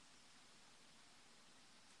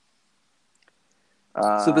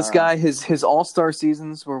 So this guy, his all-star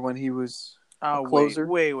seasons were when he was a closer.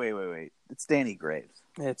 Wait. It's Danny Graves.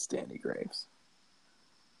 It's Danny Graves.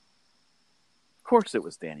 Of course it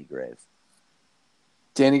was Danny Graves.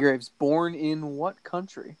 Danny Graves, born in what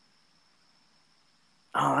country?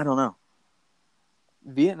 Oh, I don't know.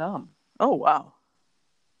 Vietnam. Oh, wow.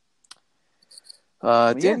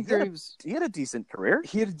 Danny Graves... He had a decent career.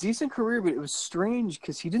 He had a decent career, but it was strange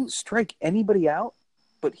because he didn't strike anybody out,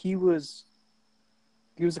 but he was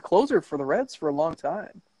a closer for the Reds for a long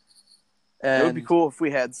time. It would be And cool if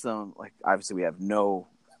we had some, like, obviously we have no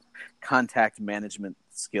contact management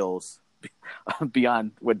skills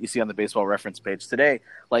beyond what you see on the baseball reference page today.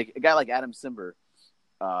 Like a guy like Adam Simber,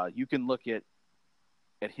 you can look at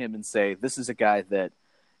him and say, this is a guy that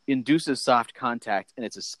induces soft contact and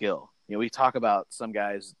it's a skill. We talk about some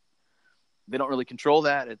guys, they don't really control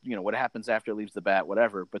that. What happens after it leaves the bat,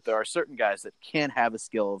 whatever. But there are certain guys that can have a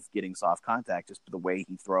skill of getting soft contact just the way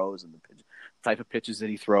he throws and the type of pitches that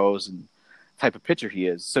he throws and type of pitcher he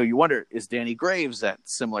is. So you wonder, is Danny Graves that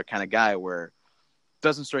similar kind of guy where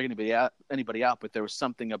doesn't strike anybody out, but there was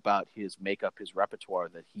something about his makeup, his repertoire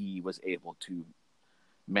that he was able to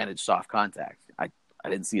manage soft contact. I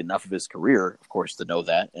didn't see enough of his career, of course, to know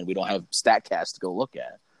that, and we don't have StatCast to go look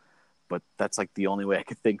at. But that's like the only way I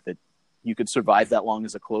could think that you could survive that long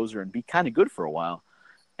as a closer and be kind of good for a while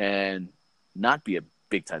and not be a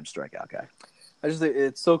big-time strikeout guy. I just think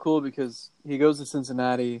it's so cool because he goes to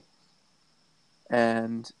Cincinnati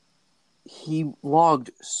and he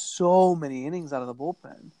logged so many innings out of the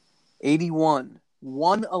bullpen. 81,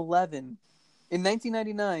 111 in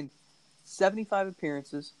 1999, 75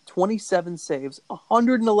 appearances, 27 saves,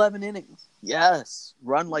 111 innings. Yes,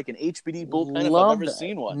 run like an HBD bullpen if I've ever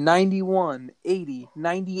seen one. 91, 80,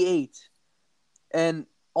 98. And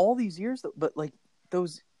all these years, but like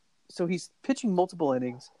those, so he's pitching multiple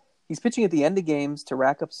innings. He's pitching at the end of games to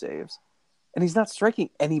rack up saves, and he's not striking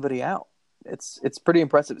anybody out. It's pretty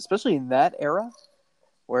impressive, especially in that era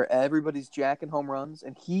where everybody's jacking home runs,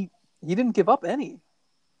 and he didn't give up any.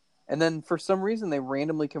 And then for some reason, they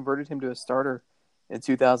randomly converted him to a starter in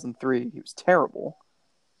 2003. He was terrible.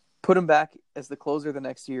 Put him back as the closer the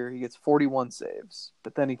next year. He gets 41 saves,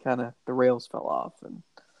 but then the rails fell off.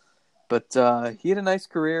 But he had a nice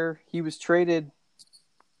career. He was traded.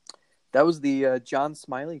 That was the John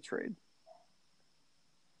Smiley trade.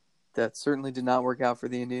 That certainly did not work out for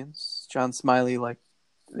the Indians. John Smiley,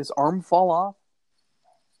 his arm fall off.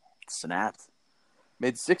 Snapped.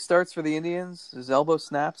 Made 6 starts for the Indians. His elbow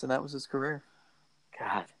snaps, and that was his career.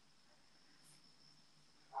 God.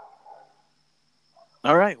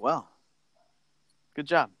 All right, well. Good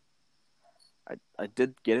job. I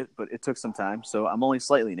did get it, but it took some time, so I'm only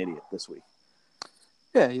slightly an idiot this week.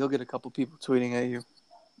 Yeah, you'll get a couple people tweeting at you.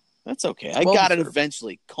 That's okay. I got it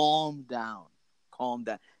eventually. Calm down.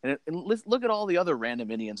 And look at all the other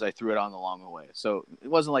random Indians I threw it on along the way. So it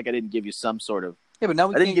wasn't like I didn't give you some sort of... Yeah, but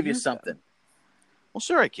now I didn't give you something. That. Well,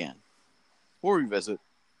 sure I can. We'll revisit.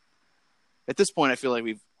 At this point, I feel like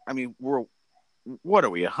what are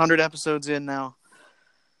we, 100 episodes in now?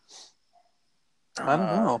 I don't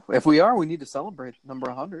know. If we are, we need to celebrate number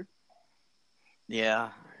 100. Yeah.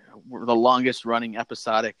 We're the longest running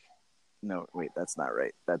episodic. No, wait, that's not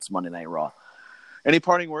right. That's Monday Night Raw. Any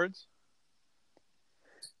parting words?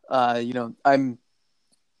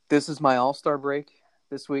 This is my All-Star break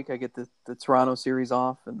this week. I get the Toronto series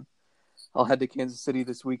off, and I'll head to Kansas City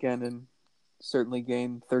this weekend and certainly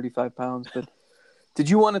gain 35 pounds. But did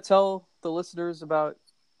you want to tell the listeners about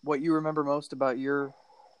what you remember most about your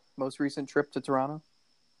most recent trip to Toronto?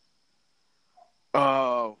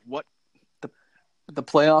 What? The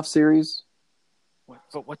playoff series?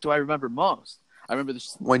 What do I remember most? I remember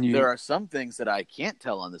there are some things that I can't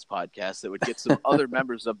tell on this podcast that would get some other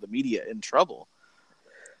members of the media in trouble.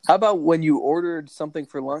 How about when you ordered something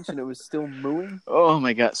for lunch and it was still mooing? Oh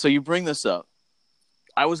my God. So you bring this up.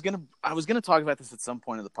 I was gonna talk about this at some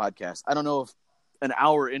point in the podcast. I don't know if an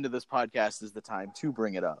hour into this podcast is the time to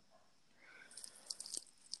bring it up.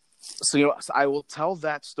 So I will tell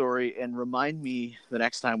that story and remind me the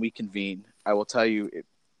next time we convene. I will tell you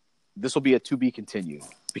this will be a to be continued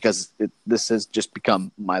because this has just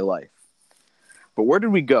become my life. But where did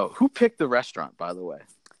we go? Who picked the restaurant, by the way?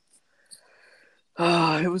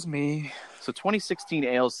 It was me. So 2016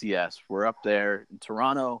 ALCS, we're up there in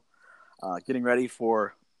Toronto, getting ready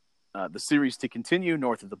for the series to continue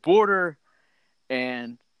north of the border.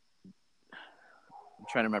 And I'm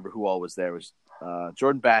trying to remember who all was there. It was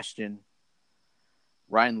Jordan Bastian,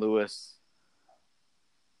 Ryan Lewis,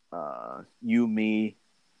 you, me.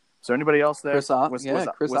 Is there anybody else there? Chris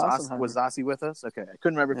Ossenheimer. Was Ossie with us? Okay. I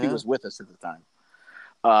couldn't remember if he was with us at the time.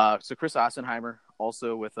 So Chris Ossenheimer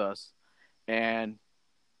also with us. And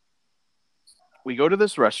we go to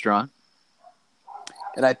this restaurant.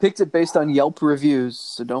 And I picked it based on Yelp reviews,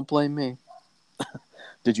 so don't blame me.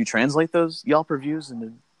 Did you translate those Yelp reviews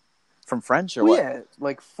from French or what?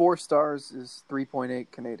 Yeah, 4 stars is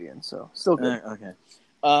 3.8 Canadian, so still good. Okay.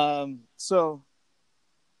 So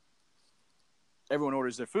everyone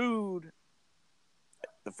orders their food.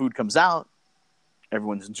 The food comes out.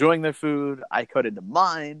 Everyone's enjoying their food. I cut into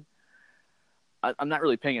mine. I'm not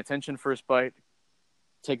really paying attention first bite.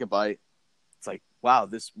 Take a bite. it's like, wow,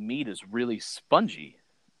 this meat is really spongy.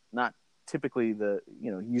 Not typically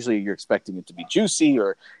usually you're expecting it to be juicy,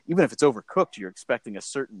 or even if it's overcooked, you're expecting a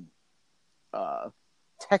certain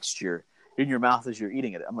texture in your mouth as you're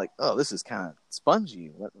eating it. I'm like, oh, this is kind of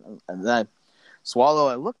spongy. And then I swallow,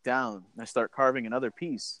 I look down, and I start carving another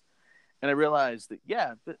piece, and I realize that,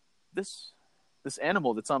 yeah, this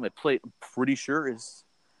animal that's on my plate, I'm pretty sure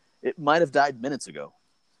it might have died minutes ago.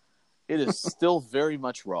 It is still very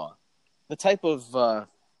much raw. The type of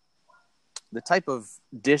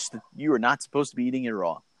dish that you are not supposed to be eating it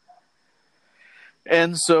raw.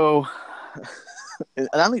 And so,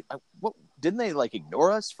 didn't they like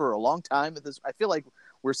ignore us for a long time at this? I feel like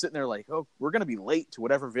we're sitting there like, oh, we're going to be late to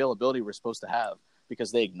whatever availability we're supposed to have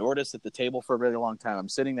because they ignored us at the table for a really long time. I'm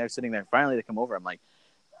sitting there. Finally, they come over. I'm like,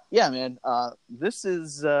 yeah, man, this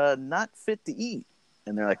is not fit to eat.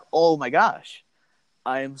 And they're like, oh my gosh,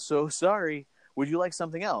 I am so sorry. Would you like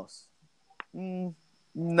something else?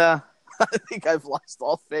 Nah, I think I've lost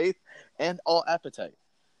all faith and all appetite.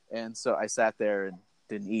 And so I sat there and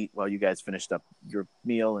didn't eat while you guys finished up your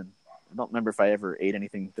meal. And I don't remember if I ever ate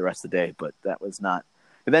anything the rest of the day, but that was not.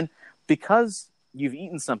 And then because you've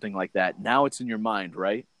eaten something like that, now it's in your mind,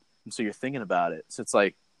 right? And so you're thinking about it. So it's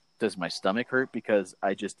like, does my stomach hurt because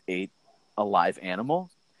I just ate a live animal?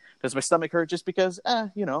 Does my stomach hurt just because,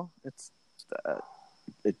 it's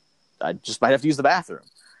I just might have to use the bathroom.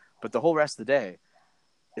 But the whole rest of the day,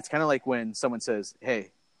 it's kind of like when someone says,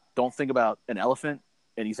 hey, don't think about an elephant,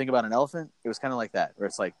 and you think about an elephant. It was kind of like that, where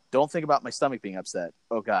it's like, don't think about my stomach being upset.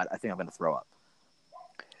 Oh, God, I think I'm going to throw up.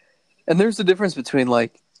 And there's a difference between,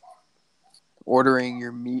 like, ordering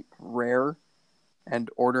your meat rare and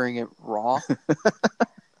ordering it raw.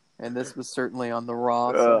 And this was certainly on the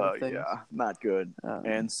raw side of things. Yeah, not good.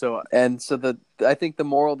 And so I think the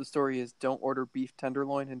moral of the story is don't order beef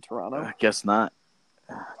tenderloin in Toronto. I guess not.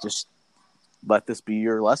 Just let this be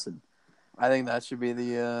your lesson. I think that should be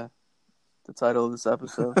the title of this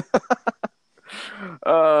episode.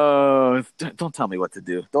 Don't tell me what to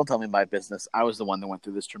do. Don't tell me my business. I was the one that went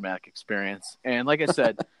through this traumatic experience. And like I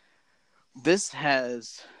said,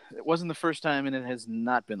 it wasn't the first time, and it has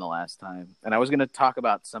not been the last time. And I was going to talk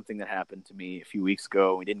about something that happened to me a few weeks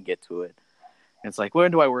ago. We didn't get to it. And it's like,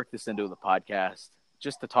 when do I work this into the podcast?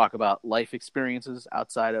 Just to talk about life experiences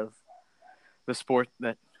outside of the sport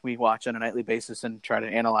that we watch on a nightly basis and try to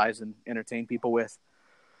analyze and entertain people with.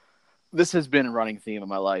 This has been a running theme of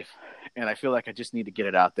my life, and I feel like I just need to get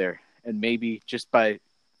it out there. And maybe just by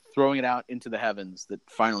throwing it out into the heavens that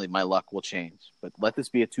finally my luck will change. But let this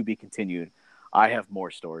be a to be continued. I have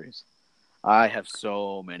more stories. I have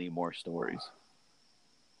so many more stories.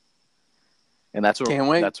 And that's where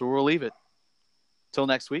we'll leave it. Till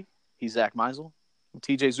next week, he's Zack Meisel,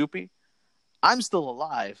 T.J. Zuppe. I'm still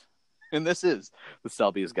alive, and this is the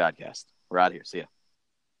Selby's Godcast. We're out of here. See ya.